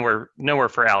yeah, there's nowhere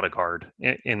for Al to guard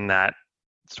in that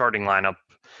starting lineup.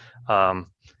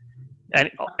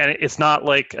 And it's not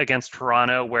like against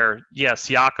Toronto where yes,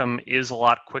 Siakam is a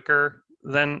lot quicker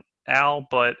than Al,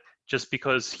 but just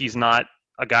because he's not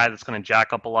a guy that's going to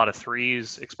jack up a lot of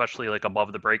threes, especially like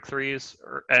above the break threes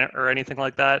or anything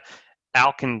like that,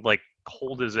 Al can like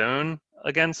hold his own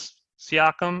against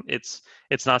Siakam.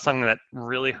 It's not something that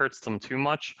really hurts them too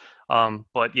much.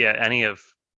 But yeah, any of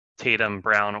Tatum,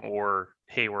 Brown, or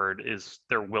Hayward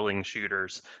they're willing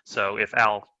shooters. So if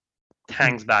Al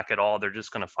hangs back at all, they're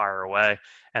just going to fire away.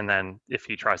 And then if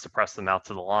he tries to press them out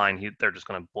to the line, they're just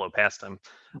going to blow past him.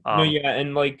 No, yeah,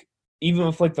 and like even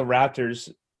with like the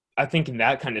Raptors, I think in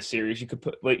that kind of series you could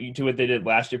put like you do what they did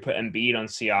last year, put Embiid on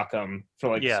Siakam for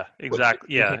like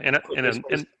exactly. And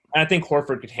I think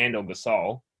Horford could handle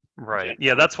Gasol. Right.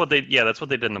 Yeah, that's what they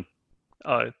did in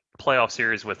the playoff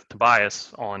series with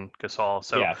Tobias on Gasol.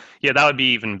 So yeah, that would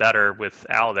be even better with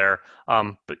Al there.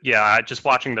 But yeah, just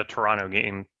watching the Toronto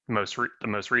game, the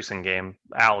most recent game,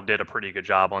 Al did a pretty good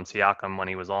job on Siakam when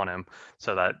he was on him.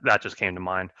 So that just came to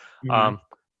mind. Mm-hmm.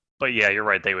 But yeah, you're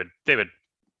right. They would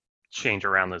change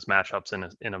around those matchups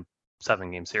in a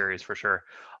 7-game series for sure.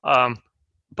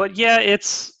 But yeah,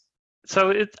 it's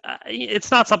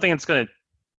not something that's going to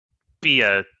be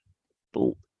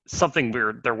something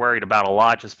they're worried about a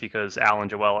lot, just because Al and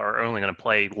Joel are only going to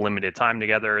play limited time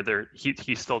together.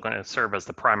 He's still going to serve as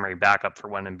the primary backup for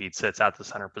when Embiid sits at the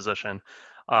center position.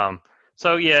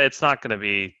 So yeah, it's not going to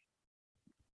be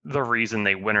the reason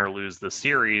they win or lose the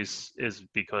series is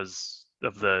because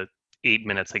of the 8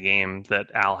 minutes a game that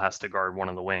Al has to guard one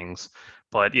of the wings.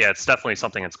 But yeah, it's definitely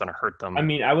something that's going to hurt them. I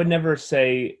mean, I would never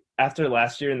say after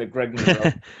last year in the Greg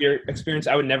Monroe experience,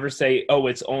 I would never say, oh,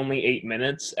 it's only 8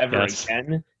 minutes ever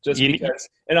again. Because,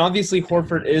 and obviously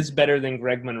Horford is better than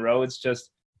Greg Monroe. It's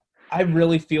just, I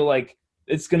really feel like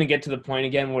it's going to get to the point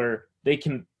again where they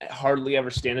can hardly ever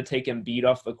stand to take Embiid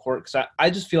off the court. Because I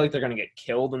just feel like they're going to get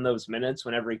killed in those minutes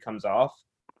whenever he comes off.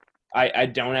 I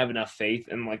don't have enough faith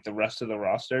in like the rest of the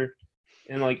roster.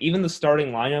 And like even the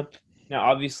starting lineup, now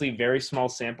obviously very small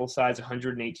sample size,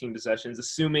 118 possessions,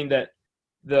 assuming that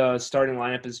the starting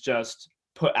lineup is just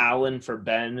put Allen for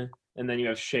Ben, and then you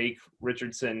have Shake,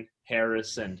 Richardson,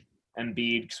 Harris, and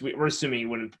Embiid. Because we're assuming you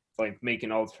wouldn't like make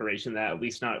an alteration that, at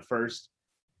least not at first.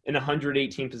 In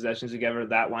 118 possessions together,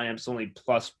 that lineup's only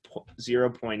plus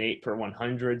 0.8 per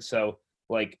 100, so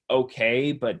like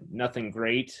okay, but nothing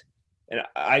great. And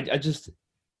I just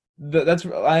that's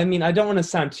I mean I don't want to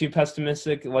sound too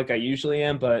pessimistic like I usually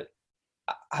am, but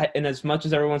and as much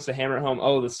as everyone wants to hammer it home,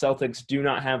 oh, the Celtics do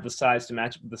not have the size to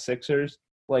match up with the Sixers.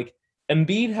 Like,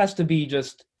 Embiid has to be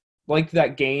just like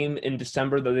that game in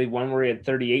December that they won where he had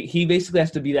 38. He basically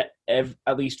has to be that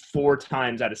at least 4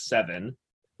 times out of 7,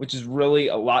 which is really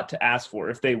a lot to ask for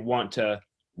if they want to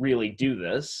really do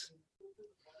this.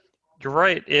 You're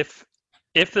right. If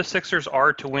the Sixers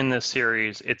are to win this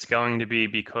series, it's going to be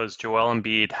because Joel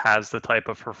Embiid has the type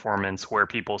of performance where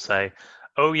people say,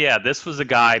 oh yeah, this was a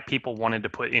guy people wanted to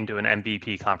put into an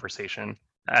MVP conversation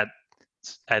at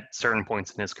certain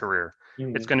points in his career.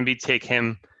 Mm-hmm. It's going to take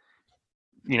him,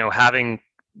 having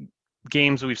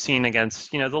games we've seen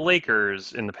against, the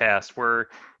Lakers in the past where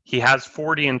he has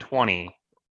 40 and 20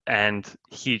 and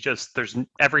there's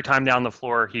every time down the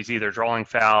floor, he's either drawing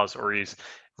fouls or he's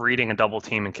reading a double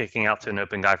team and kicking out to an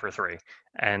open guy for 3.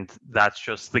 And that's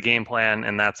just the game plan.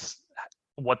 And that's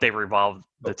what they revolved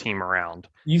the team around.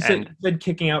 You said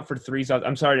kicking out for 3s.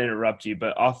 I'm sorry to interrupt you,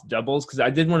 but off doubles, because I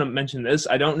did want to mention this.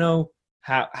 I don't know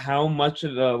how much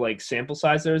of a like sample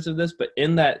size there is of this, but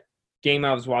in that game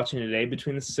I was watching today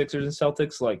between the Sixers and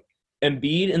Celtics, like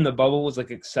Embiid in the bubble was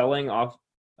like excelling off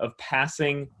of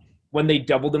passing when they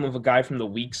doubled him with a guy from the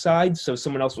weak side, so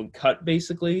someone else would cut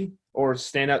basically or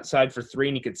stand outside for 3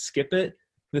 and he could skip it.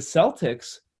 The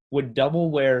Celtics would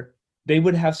double where they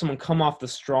would have someone come off the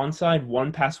strong side,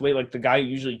 1 pass away, like the guy who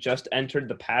usually just entered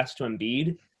the pass to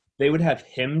Embiid. They would have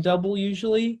him double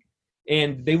usually.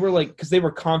 And they were like, because they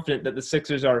were confident that the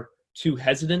Sixers are too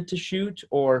hesitant to shoot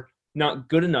or not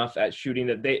good enough at shooting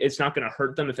that it's not going to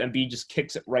hurt them if Embiid just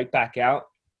kicks it right back out.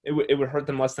 It would hurt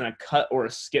them less than a cut or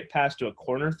a skip pass to a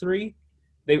corner 3.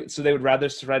 So they would rather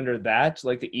surrender that,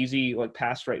 like the easy like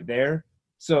pass right there.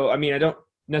 So, I mean, I don't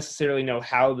necessarily know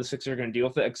how the Sixers are going to deal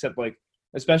with it, except like,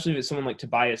 especially if it's someone like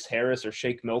Tobias Harris or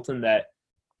Shake Milton, that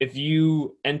if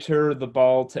you enter the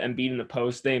ball to Embiid in the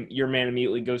post, your man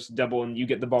immediately goes to double and you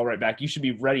get the ball right back. You should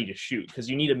be ready to shoot because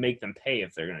you need to make them pay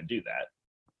if they're going to do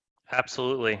that.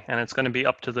 Absolutely. And it's going to be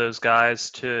up to those guys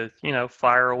to,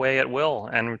 fire away at will.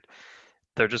 And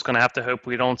they're just going to have to hope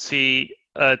we don't see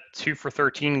a 2 for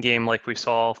 13 game like we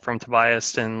saw from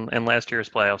Tobias in last year's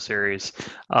playoff series.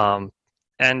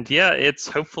 And yeah, it's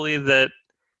hopefully that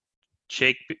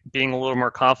Jake being a little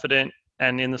more confident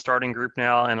and in the starting group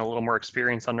now and a little more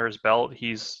experience under his belt,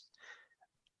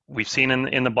 we've seen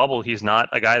in the bubble, he's not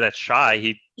a guy that's shy.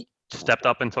 He stepped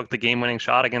up and took the game-winning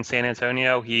shot against San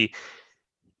Antonio. He's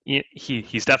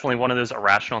definitely one of those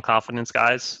irrational confidence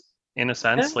guys in a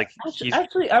sense. Like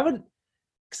actually, I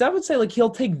would say like he'll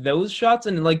take those shots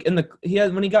and like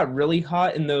when he got really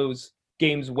hot in those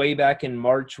games way back in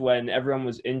March when everyone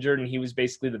was injured and he was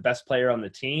basically the best player on the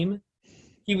team.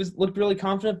 He looked really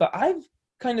confident, but I've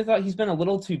kind of thought he's been a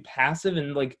little too passive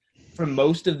and like for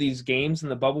most of these games in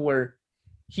the bubble where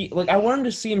I wanted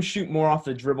to see him shoot more off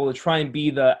the dribble to try and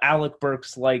be the Alec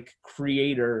Burks like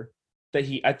creator that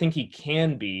I think he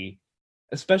can be,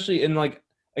 especially in like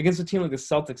against a team like the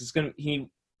Celtics.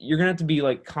 You're gonna have to be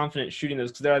like confident shooting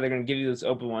those because they're either gonna give you those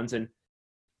open ones, and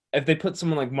if they put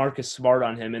someone like Marcus Smart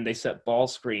on him and they set ball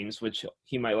screens, which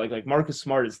he might like Marcus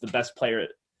Smart is the best player,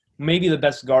 maybe the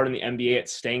best guard in the NBA at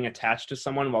staying attached to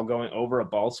someone while going over a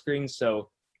ball screen. So,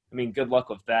 I mean, good luck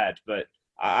with that. But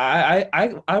I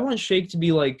want Shake to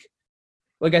be like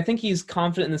I think he's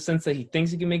confident in the sense that he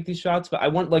thinks he can make these shots, but I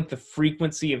want like the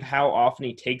frequency of how often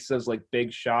he takes those like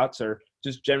big shots or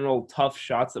just general tough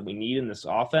shots that we need in this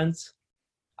offense.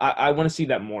 I want to see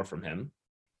that more from him.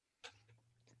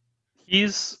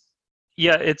 It's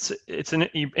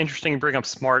interesting to bring up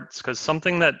Smarts because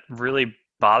something that really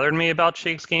bothered me about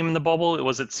Shake's game in the bubble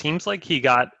it seems like he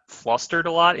got flustered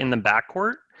a lot in the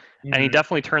backcourt. Mm-hmm. And he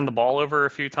definitely turned the ball over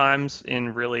a few times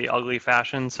in really ugly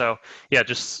fashion. So, yeah,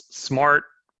 just Smart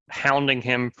hounding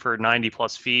him for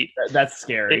 90-plus feet. That's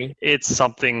scary. It's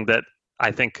something that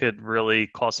I think could really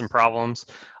cause some problems.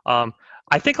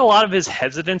 I think a lot of his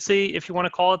hesitancy, if you want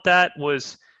to call it that,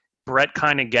 was Brett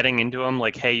kind of getting into him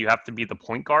like, hey, you have to be the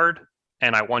point guard,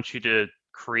 and I want you to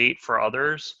create for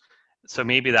others. So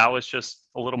maybe that was just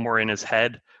a little more in his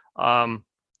head.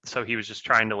 So he was just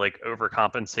trying to like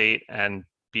overcompensate and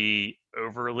be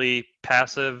overly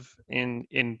passive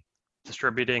in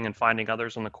distributing and finding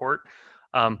others on the court.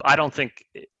 I don't think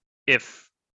if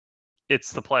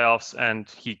it's the playoffs and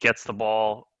he gets the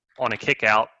ball on a kick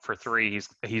out for three,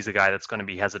 he's the guy that's going to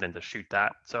be hesitant to shoot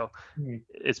that. So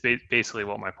it's basically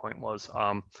what my point was.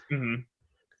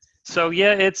 So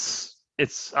yeah,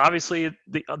 it's obviously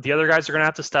the other guys are going to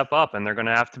have to step up and they're going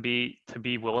to have to be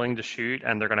willing to shoot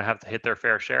and they're going to have to hit their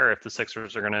fair share if the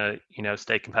Sixers are going to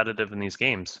stay competitive in these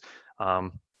games.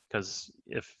 Because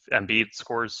if Embiid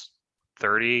scores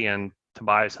 30 and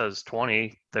Tobias has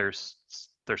 20, they're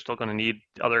still going to need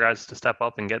other guys to step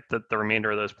up and get the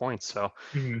remainder of those points. So,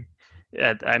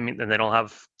 I mean, and they don't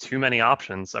have too many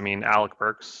options. I mean, Alec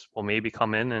Burks will maybe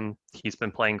come in and he's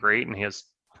been playing great and he has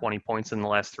 20 points in the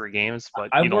last 3 games. But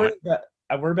I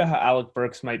worry about how Alec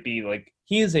Burks might be like.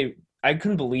 I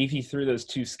couldn't believe he threw those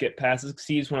 2 skip passes because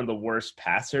he's one of the worst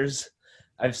passers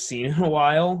I've seen in a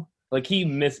while. Like he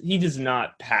does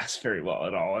not pass very well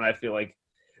at all, and I feel like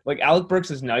Alec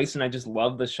Burks is nice, and I just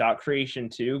love the shot creation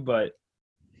too. But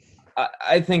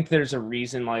I think there's a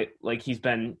reason like he's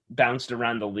been bounced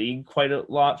around the league quite a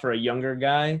lot for a younger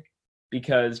guy,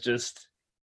 because just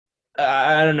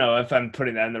I don't know if I'm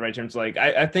putting that in the right terms. Like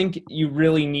I think you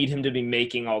really need him to be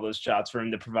making all those shots for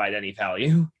him to provide any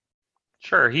value.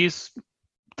 Sure, he's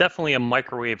definitely a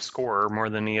microwave scorer more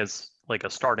than he is like a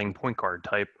starting point guard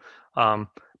type.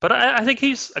 But I think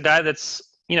he's a guy that's,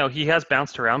 he has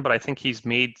bounced around, but I think he's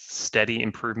made steady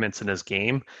improvements in his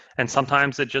game. And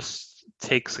sometimes it just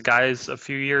takes guys a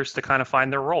few years to kind of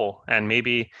find their role. And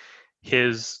maybe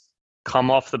his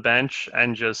come off the bench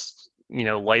and just,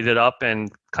 light it up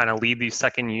and kind of lead these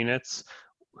second units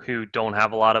who don't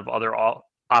have a lot of other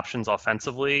options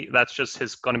offensively. That's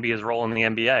just going to be his role in the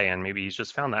NBA. And maybe he's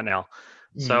just found that now.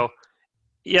 Mm-hmm. So,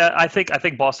 yeah, I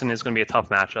think Boston is going to be a tough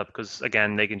matchup because,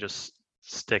 again, they can just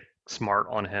stick Smart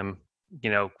on him,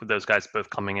 with those guys both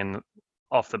coming in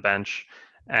off the bench.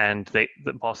 And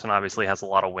Boston obviously has a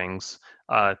lot of wings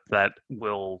that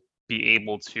will be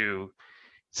able to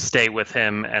stay with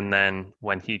him. And then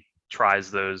when he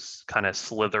tries those kind of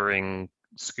slithering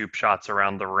scoop shots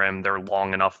around the rim, they're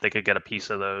long enough they could get a piece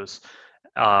of those.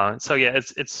 So, yeah,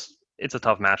 it's a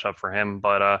tough matchup for him.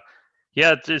 But,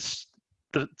 yeah, just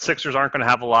the Sixers aren't going to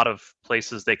have a lot of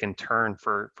places they can turn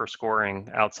for scoring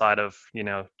outside of,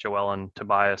 Joel and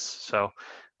Tobias. So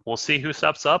we'll see who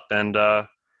steps up, and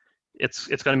it's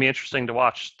going to be interesting to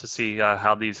watch to see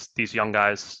how these young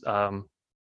guys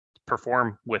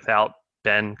perform without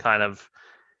Ben kind of,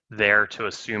 there to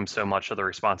assume so much of the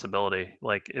responsibility.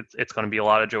 Like it's going to be a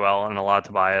lot of Joel and a lot of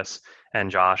Tobias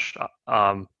and Josh.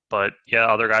 But yeah,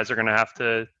 other guys are going to have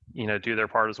to, do their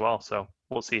part as well. So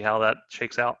we'll see how that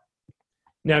shakes out.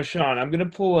 Now, Sean, I'm going to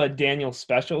pull a Daniel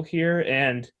special here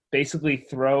and basically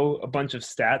throw a bunch of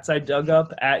stats I dug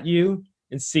up at you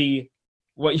and see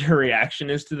what your reaction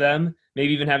is to them.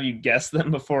 Maybe even have you guess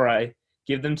them before I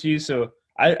give them to you. So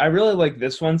I really like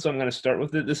this one, so I'm going to start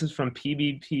with it. This is from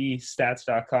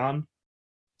pbpstats.com.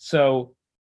 So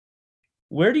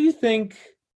where do you think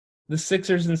the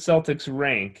Sixers and Celtics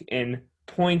rank in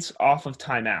points off of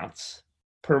timeouts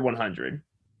per 100?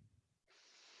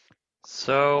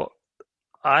 So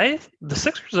the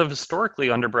Sixers have historically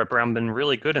under Brett Brown been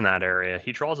really good in that area.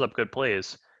 He draws up good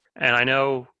plays. And I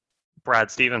know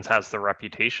Brad Stevens has the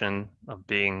reputation of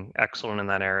being excellent in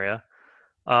that area.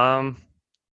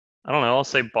 I don't know. I'll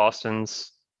say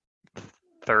Boston's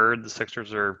third. The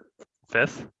Sixers are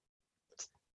fifth.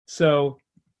 So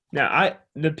now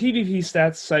the PvP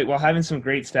stats site, while having some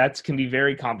great stats, can be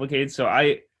very complicated. So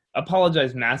I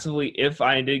apologize massively if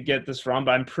I did get this wrong,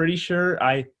 but I'm pretty sure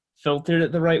I filtered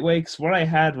it the right way. Because what I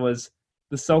had was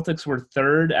the Celtics were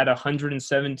third at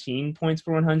 117 points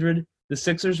per 100. The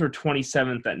Sixers were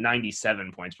 27th at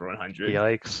 97 points per 100.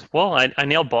 Yikes. Well, I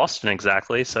nailed Boston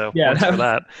exactly, so yeah, for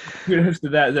that. Kudos to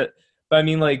that. But I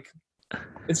mean, like,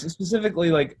 it's specifically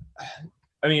like,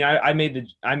 I mean, I made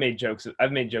jokes.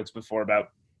 I've made jokes before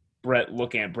about Brett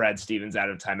looking at Brad Stevens out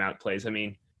of timeout plays. I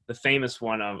mean, the famous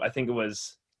one of, I think it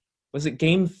was it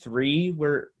Game 3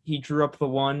 where he drew up the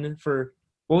one for,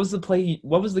 what was the play?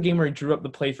 What was the game where he drew up the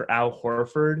play for Al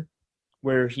Horford,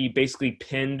 where he basically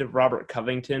pinned Robert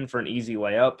Covington for an easy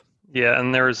layup? Yeah,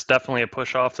 and there was definitely a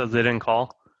push-off that they didn't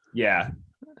call. Yeah.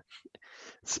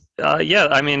 Yeah,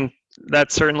 I mean,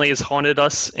 that certainly has haunted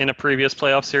us in a previous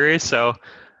playoff series. So,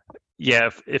 yeah,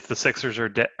 if the Sixers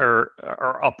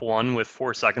are up one with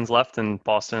 4 seconds left and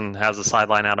Boston has a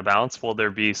sideline out of bounds, will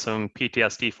there be some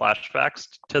PTSD flashbacks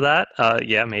to that?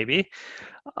 Yeah, maybe.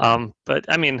 But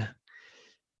I mean,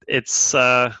 it's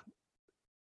I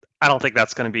don't think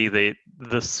that's going to be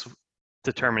this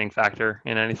determining factor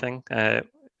in anything. I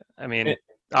mean,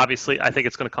 obviously, I think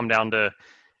it's going to come down to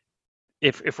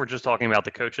if we're just talking about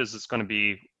the coaches, it's going to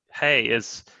be, hey,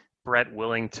 is Brett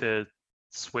willing to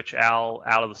switch Al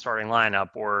out of the starting lineup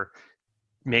or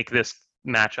make this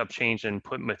matchup change and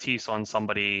put Matisse on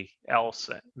somebody else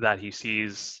that he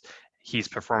sees he's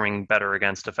performing better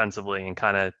against defensively and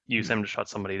kind of use him to shut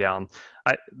somebody down.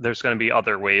 There's going to be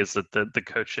other ways that the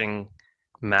coaching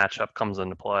matchup comes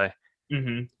into play.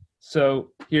 Mm-hmm.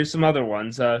 So here's some other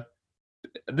ones.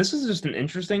 This is just an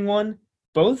interesting one.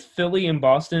 Both Philly and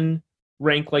Boston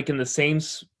rank like in the same.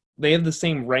 They have the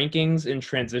same rankings in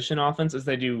transition offense as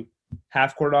they do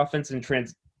half-court offense and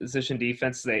transition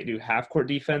defense. They do half-court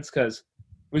defense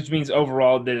which means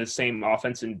overall they're the same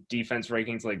offense and defense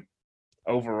rankings like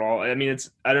overall. I mean,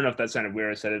 I don't know if that sounded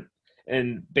weird. I said it.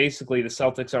 And basically the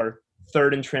Celtics are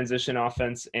third in transition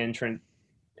offense and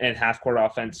half-court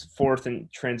offense, fourth in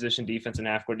transition defense and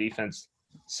half-court defense.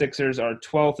 Sixers are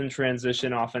 12th in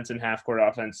transition offense and half-court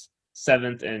offense,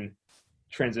 7th in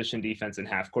transition defense and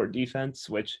half-court defense,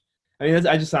 which, I mean,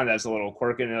 I just found that as a little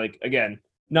quirk. And, like, again,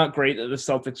 not great that the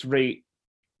Celtics rate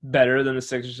better than the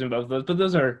Sixers in both of those, but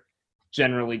those are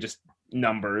generally just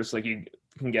numbers, like, you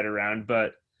can get around.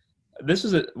 But this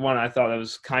is one I thought that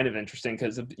was kind of interesting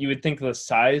because you would think the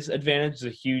size advantage is a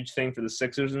huge thing for the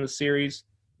Sixers in the series.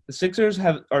 The Sixers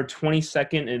are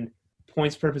 22nd in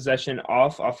points per possession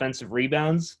off offensive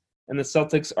rebounds, and the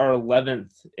Celtics are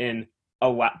 11th in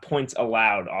points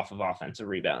allowed off of offensive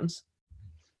rebounds.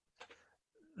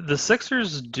 The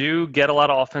Sixers do get a lot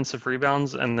of offensive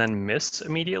rebounds and then miss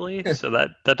immediately, so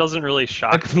that doesn't really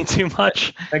shock me too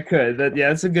much. That could.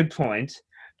 That's a good point.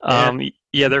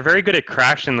 Yeah, they're very good at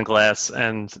crashing the glass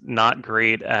and not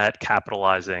great at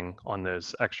capitalizing on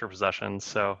those extra possessions.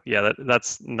 So, yeah,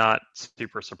 that's not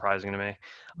super surprising to me.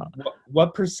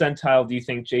 What percentile do you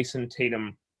think Jason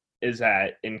Tatum is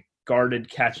at in guarded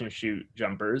catch-and-shoot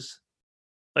jumpers?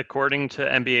 According to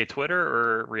NBA Twitter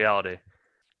or reality?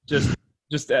 Just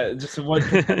what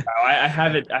percentile? I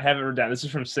have it written down. This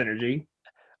is from Synergy.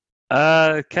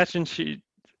 Catch and shoot.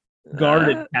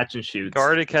 Guarded catch and shoot.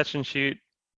 Guarded catch and shoot.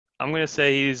 I'm going to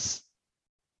say he's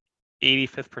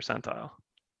 85th percentile.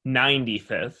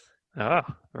 95th. Oh,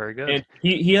 very good. And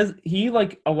he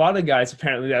like a lot of guys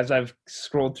apparently, as I've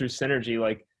scrolled through Synergy,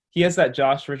 like he has that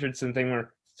Josh Richardson thing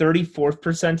where 34th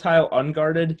percentile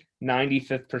unguarded,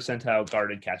 95th percentile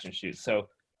guarded catch and shoot. So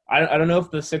I don't know if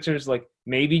the Sixers like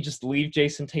maybe just leave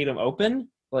Jason Tatum open,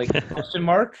 like question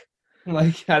mark,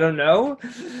 like I don't know,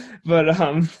 but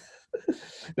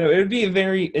No, it would be a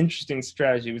very interesting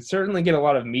strategy. It would certainly get a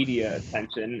lot of media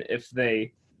attention if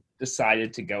they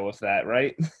decided to go with that,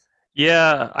 right?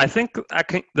 Yeah, I think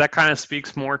that kind of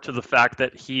speaks more to the fact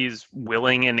that he's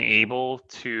willing and able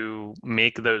to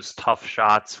make those tough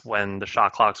shots when the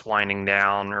shot clock's winding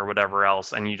down or whatever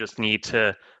else, and you just need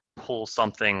to pull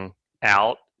something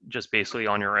out just basically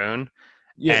on your own.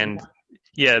 Yeah, And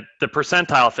yeah, the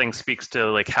percentile thing speaks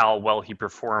to like how well he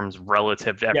performs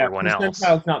relative to yeah. everyone else.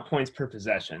 Percentile is not points per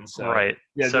possession, so Right.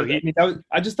 yeah. So I mean,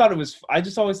 I just thought it was. I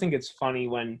just always think it's funny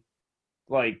when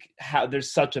like how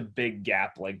there's such a big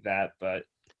gap like that. But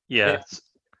yeah,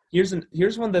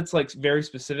 here's one that's like very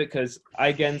specific because I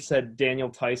again said Daniel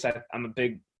Tice.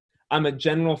 I'm a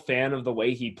general fan of the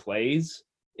way he plays,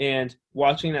 and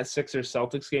watching that Sixers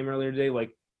Celtics game earlier today,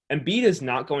 like Embiid is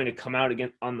not going to come out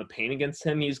again on the paint against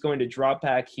him. He's going to drop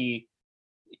back.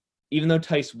 Even though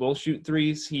Tice will shoot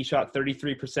threes, he shot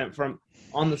 33% from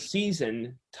on the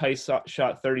season. Tice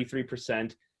shot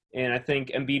 33%, and I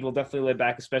think Embiid will definitely lay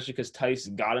back, especially because Tice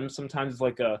got him sometimes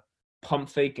like a pump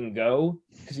fake and go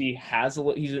because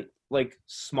he's like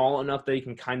small enough that he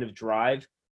can kind of drive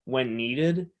when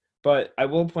needed. But I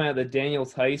will point out that Daniel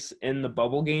Tice in the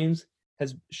bubble games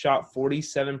has shot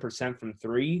 47% from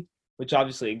three, which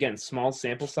obviously again small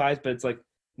sample size, but it's like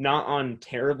not on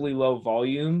terribly low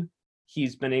volume.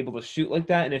 He's been able to shoot like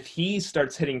that, and if he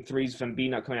starts hitting threes from B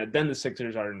not coming out, then the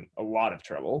Sixers are in a lot of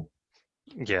trouble.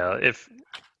 yeah.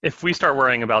 If we start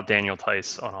worrying about Daniel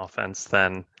Tice on offense,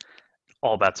 then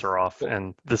all bets are off,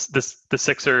 and the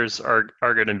Sixers are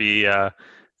going to be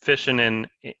fishing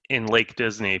in Lake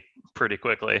Disney pretty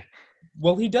quickly.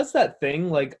 Well, he does that thing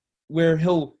like where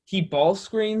he ball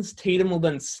screens, Tatum will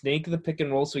then snake the pick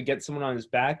and roll so he gets someone on his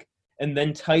back, and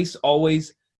then Tice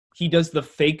he does the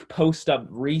fake post up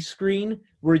rescreen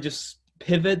where he just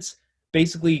pivots,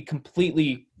 basically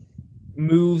completely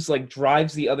moves, like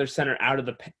drives the other center out of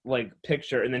the like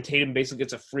picture, and then Tatum basically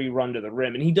gets a free run to the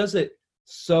rim, and he does it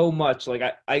so much. Like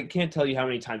I can't tell you how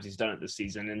many times he's done it this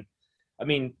season. And I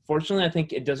mean, fortunately, I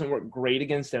think it doesn't work great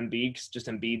against Embiid because just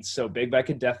Embiid's so big, but I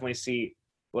could definitely see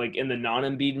like in the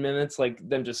non-Embiid minutes, like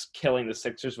them just killing the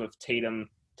Sixers with Tatum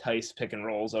Tice pick and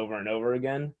rolls over and over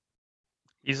again.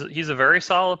 He's a very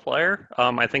solid player.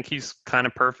 I think he's kind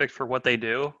of perfect for what they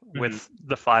do with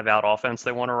the 5-out offense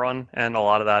they want to run, and a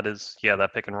lot of that is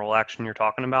that pick and roll action you're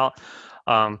talking about.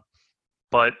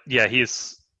 But yeah,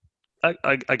 he's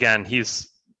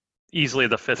easily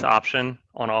the fifth option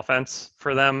on offense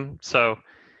for them. So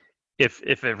if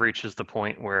it reaches the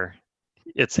point where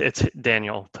it's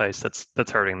Daniel Tice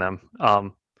that's hurting them,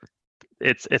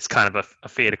 it's kind of a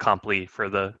fait accompli for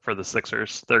the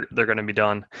Sixers. They're going to be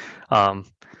done.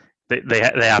 They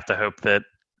have to hope that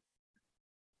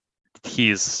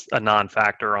he's a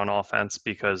non-factor on offense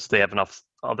because they have enough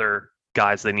other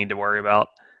guys they need to worry about.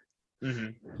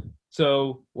 Mm-hmm.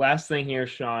 So last thing here,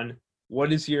 Sean,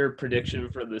 what is your prediction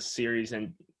for this series?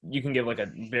 And you can give like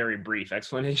a very brief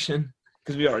explanation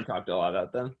because we already talked a lot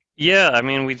about them. Yeah, I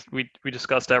mean we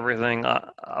discussed everything.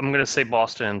 I'm going to say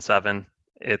Boston in 7.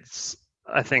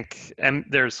 I think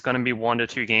there's going to be 1 to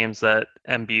 2 games that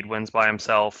Embiid wins by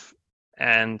himself,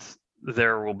 and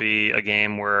there will be a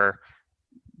game where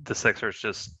the Sixers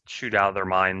just shoot out of their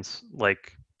minds.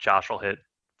 Like Josh will hit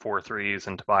 4 threes,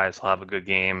 and Tobias will have a good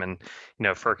game, and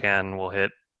Furkan will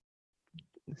hit.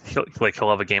 He'll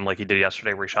have a game like he did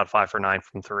yesterday where he shot 5 for 9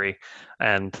 from 3,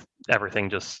 and everything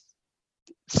just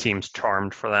seems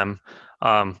charmed for them.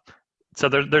 So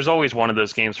there's always one of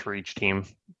those games for each team,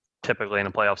 typically in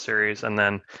a playoff series, and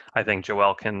then I think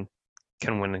Joel can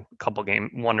win a couple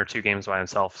 1 or 2 games by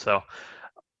himself. So,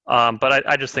 but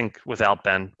I just think without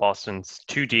Ben, Boston's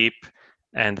too deep,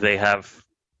 and they have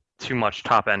too much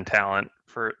top end talent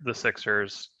for the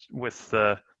Sixers with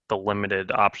the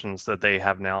limited options that they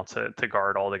have now to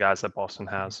guard all the guys that Boston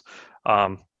has.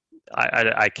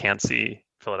 I can't see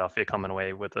Philadelphia coming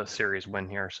away with a series win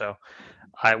here, so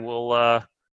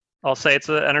I'll say it's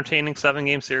an entertaining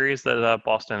 7-game series that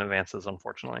Boston advances,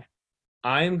 unfortunately.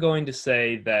 I'm going to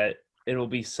say that it'll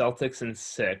be Celtics in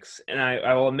 6, and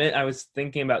I will admit I was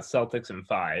thinking about Celtics in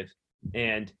 5,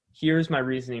 and here's my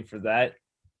reasoning for that.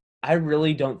 I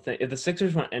really don't think if the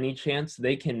Sixers want any chance,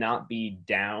 they cannot be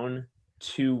down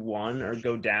 2-1 or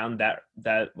go down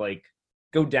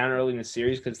go down early in the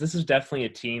series, because this is definitely a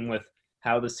team with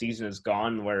how the season has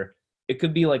gone where it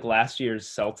could be like last year's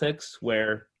Celtics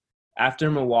where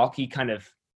after Milwaukee kind of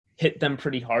hit them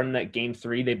pretty hard in that game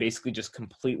 3, they basically just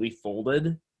completely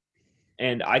folded.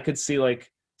 And I could see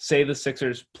say the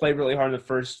Sixers play really hard in the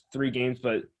first 3 games,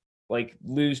 but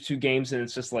lose 2 games, and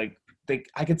it's just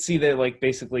I could see their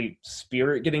basically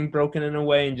spirit getting broken in a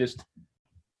way, and just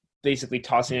basically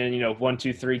tossing in,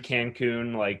 1-2-3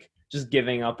 Cancun, like just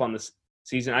giving up on this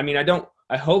season. I mean,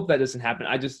 I hope that doesn't happen.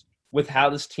 With how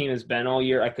this team has been all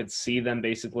year, I could see them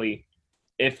basically,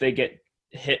 if they get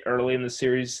hit early in the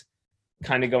series,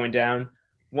 kind of going down.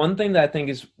 One thing that I think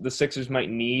is the Sixers might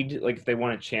need, like if they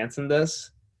want a chance in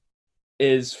this,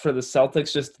 is for the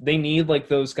Celtics. They need like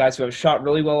those guys who have shot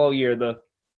really well all year. The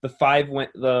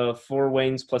four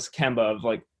wings plus Kemba of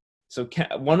like, so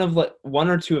one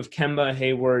or two of Kemba,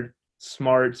 Hayward,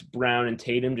 Smart, Brown, and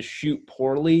Tatum to shoot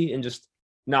poorly and just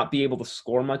not be able to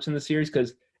score much in the series.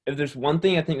 Because if there's one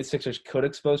thing I think the Sixers could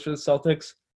expose for the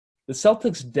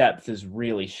Celtics' depth is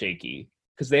really shaky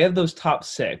because they have those top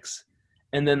six.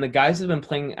 And then the guys who've been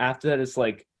playing after that is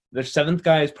like their seventh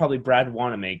guy is probably Brad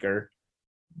Wanamaker.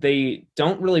 They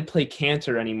don't really play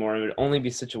Cantor anymore. It would only be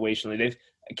situationally.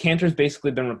 Cantor's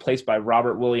basically been replaced by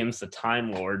Robert Williams, the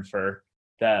Time Lord, for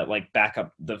that like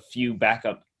the few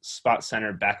backup spot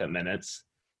center backup minutes.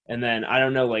 And then I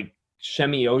don't know, like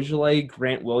Shemi Ojale,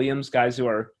 Grant Williams, guys who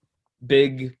are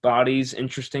big bodies,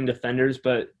 interesting defenders,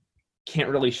 but can't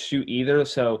really shoot either.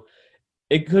 So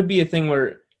it could be a thing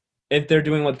where if they're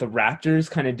doing what the Raptors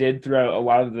kind of did throughout a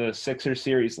lot of the Sixers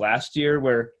series last year,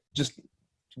 where just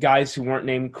guys who weren't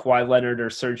named Kawhi Leonard or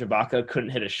Serge Ibaka couldn't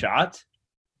hit a shot.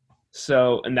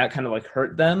 So, and that kind of like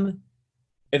hurt them.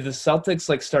 If the Celtics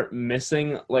like start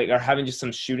missing, like are having just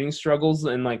some shooting struggles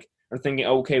and like are thinking,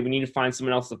 oh, okay, we need to find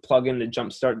someone else to plug in to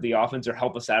jumpstart the offense or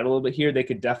help us out a little bit here, they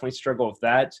could definitely struggle with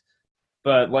that.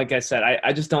 But like I said,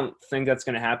 I just don't think that's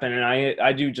going to happen. And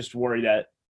I do just worry that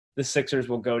the Sixers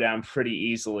will go down pretty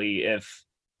easily if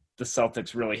the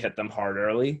Celtics really hit them hard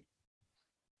early.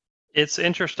 It's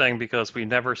interesting because we've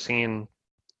never seen,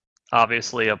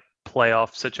 obviously, a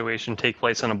playoff situation take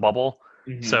place in a bubble.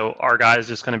 Mm-hmm. So our guys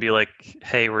just going to be like,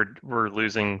 hey, we're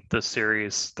losing this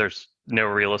series. There's no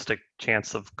realistic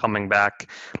chance of coming back.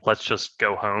 Let's just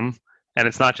go home. And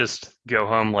it's not just go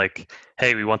home like,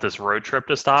 hey, we want this road trip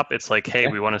to stop. It's like, hey,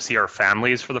 we want to see our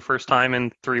families for the first time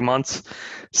in 3 months.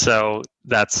 So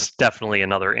that's definitely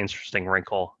another interesting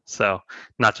wrinkle. So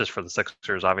not just for the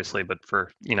Sixers, obviously, but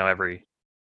for, every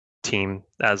team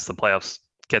as the playoffs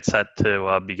get set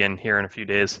to begin here in a few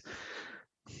days.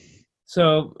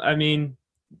 So, I mean,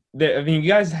 you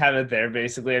guys have it there,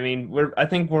 basically. I mean, I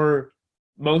think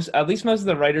most of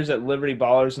the writers at Liberty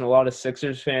Ballers and a lot of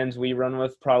Sixers fans we run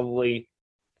with probably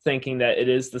thinking that it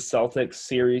is the Celtics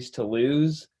series to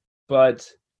lose, but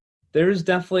there's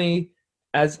definitely,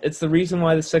 as it's the reason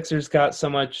why the Sixers got so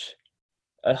much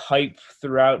hype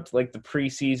throughout like the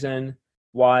preseason,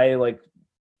 why like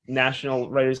national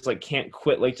writers like can't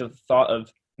quit like the thought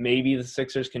of maybe the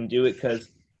Sixers can do it, because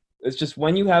it's just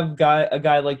when you have a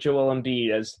guy like Joel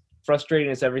Embiid, as frustrating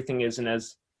as everything is and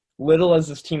as little as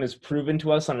this team has proven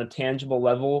to us on a tangible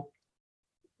level,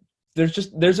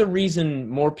 there's a reason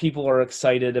more people are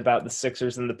excited about the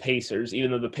Sixers than the Pacers,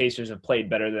 even though the Pacers have played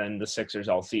better than the Sixers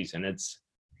all season.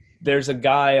 There's a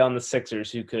guy on the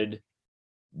Sixers who could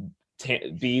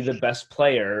be the best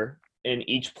player in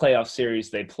each playoff series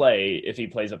they play if he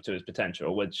plays up to his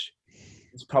potential, which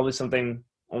is probably something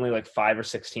only like 5 or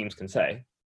 6 teams can say.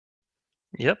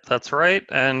 Yep, that's right.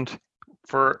 And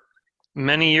for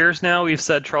many years now, we've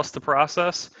said trust the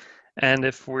process. And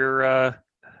if we're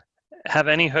have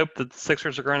any hope that the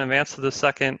Sixers are going to advance to the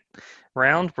second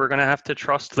round, we're going to have to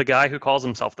trust the guy who calls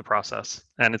himself the process.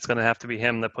 And it's going to have to be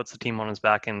him that puts the team on his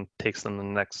back and takes them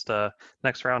the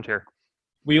next round here.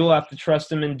 We will have to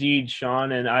trust him indeed,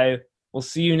 Sean. And I will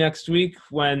see you next week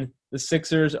when the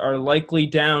Sixers are likely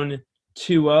down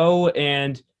 2-0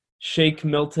 and Shake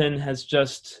Milton has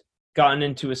just gotten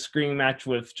into a screaming match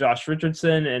with Josh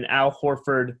Richardson, and Al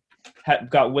Horford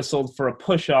got whistled for a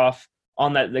push-off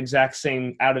on that exact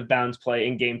same out-of-bounds play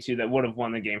in Game 2 that would have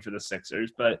won the game for the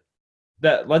Sixers. But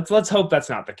let's hope that's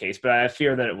not the case, but I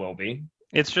fear that it will be.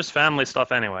 It's just family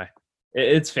stuff anyway.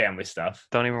 It's family stuff.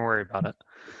 Don't even worry about it.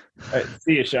 All right,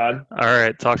 see you, Sean. All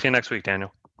right, talk to you next week,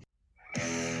 Daniel.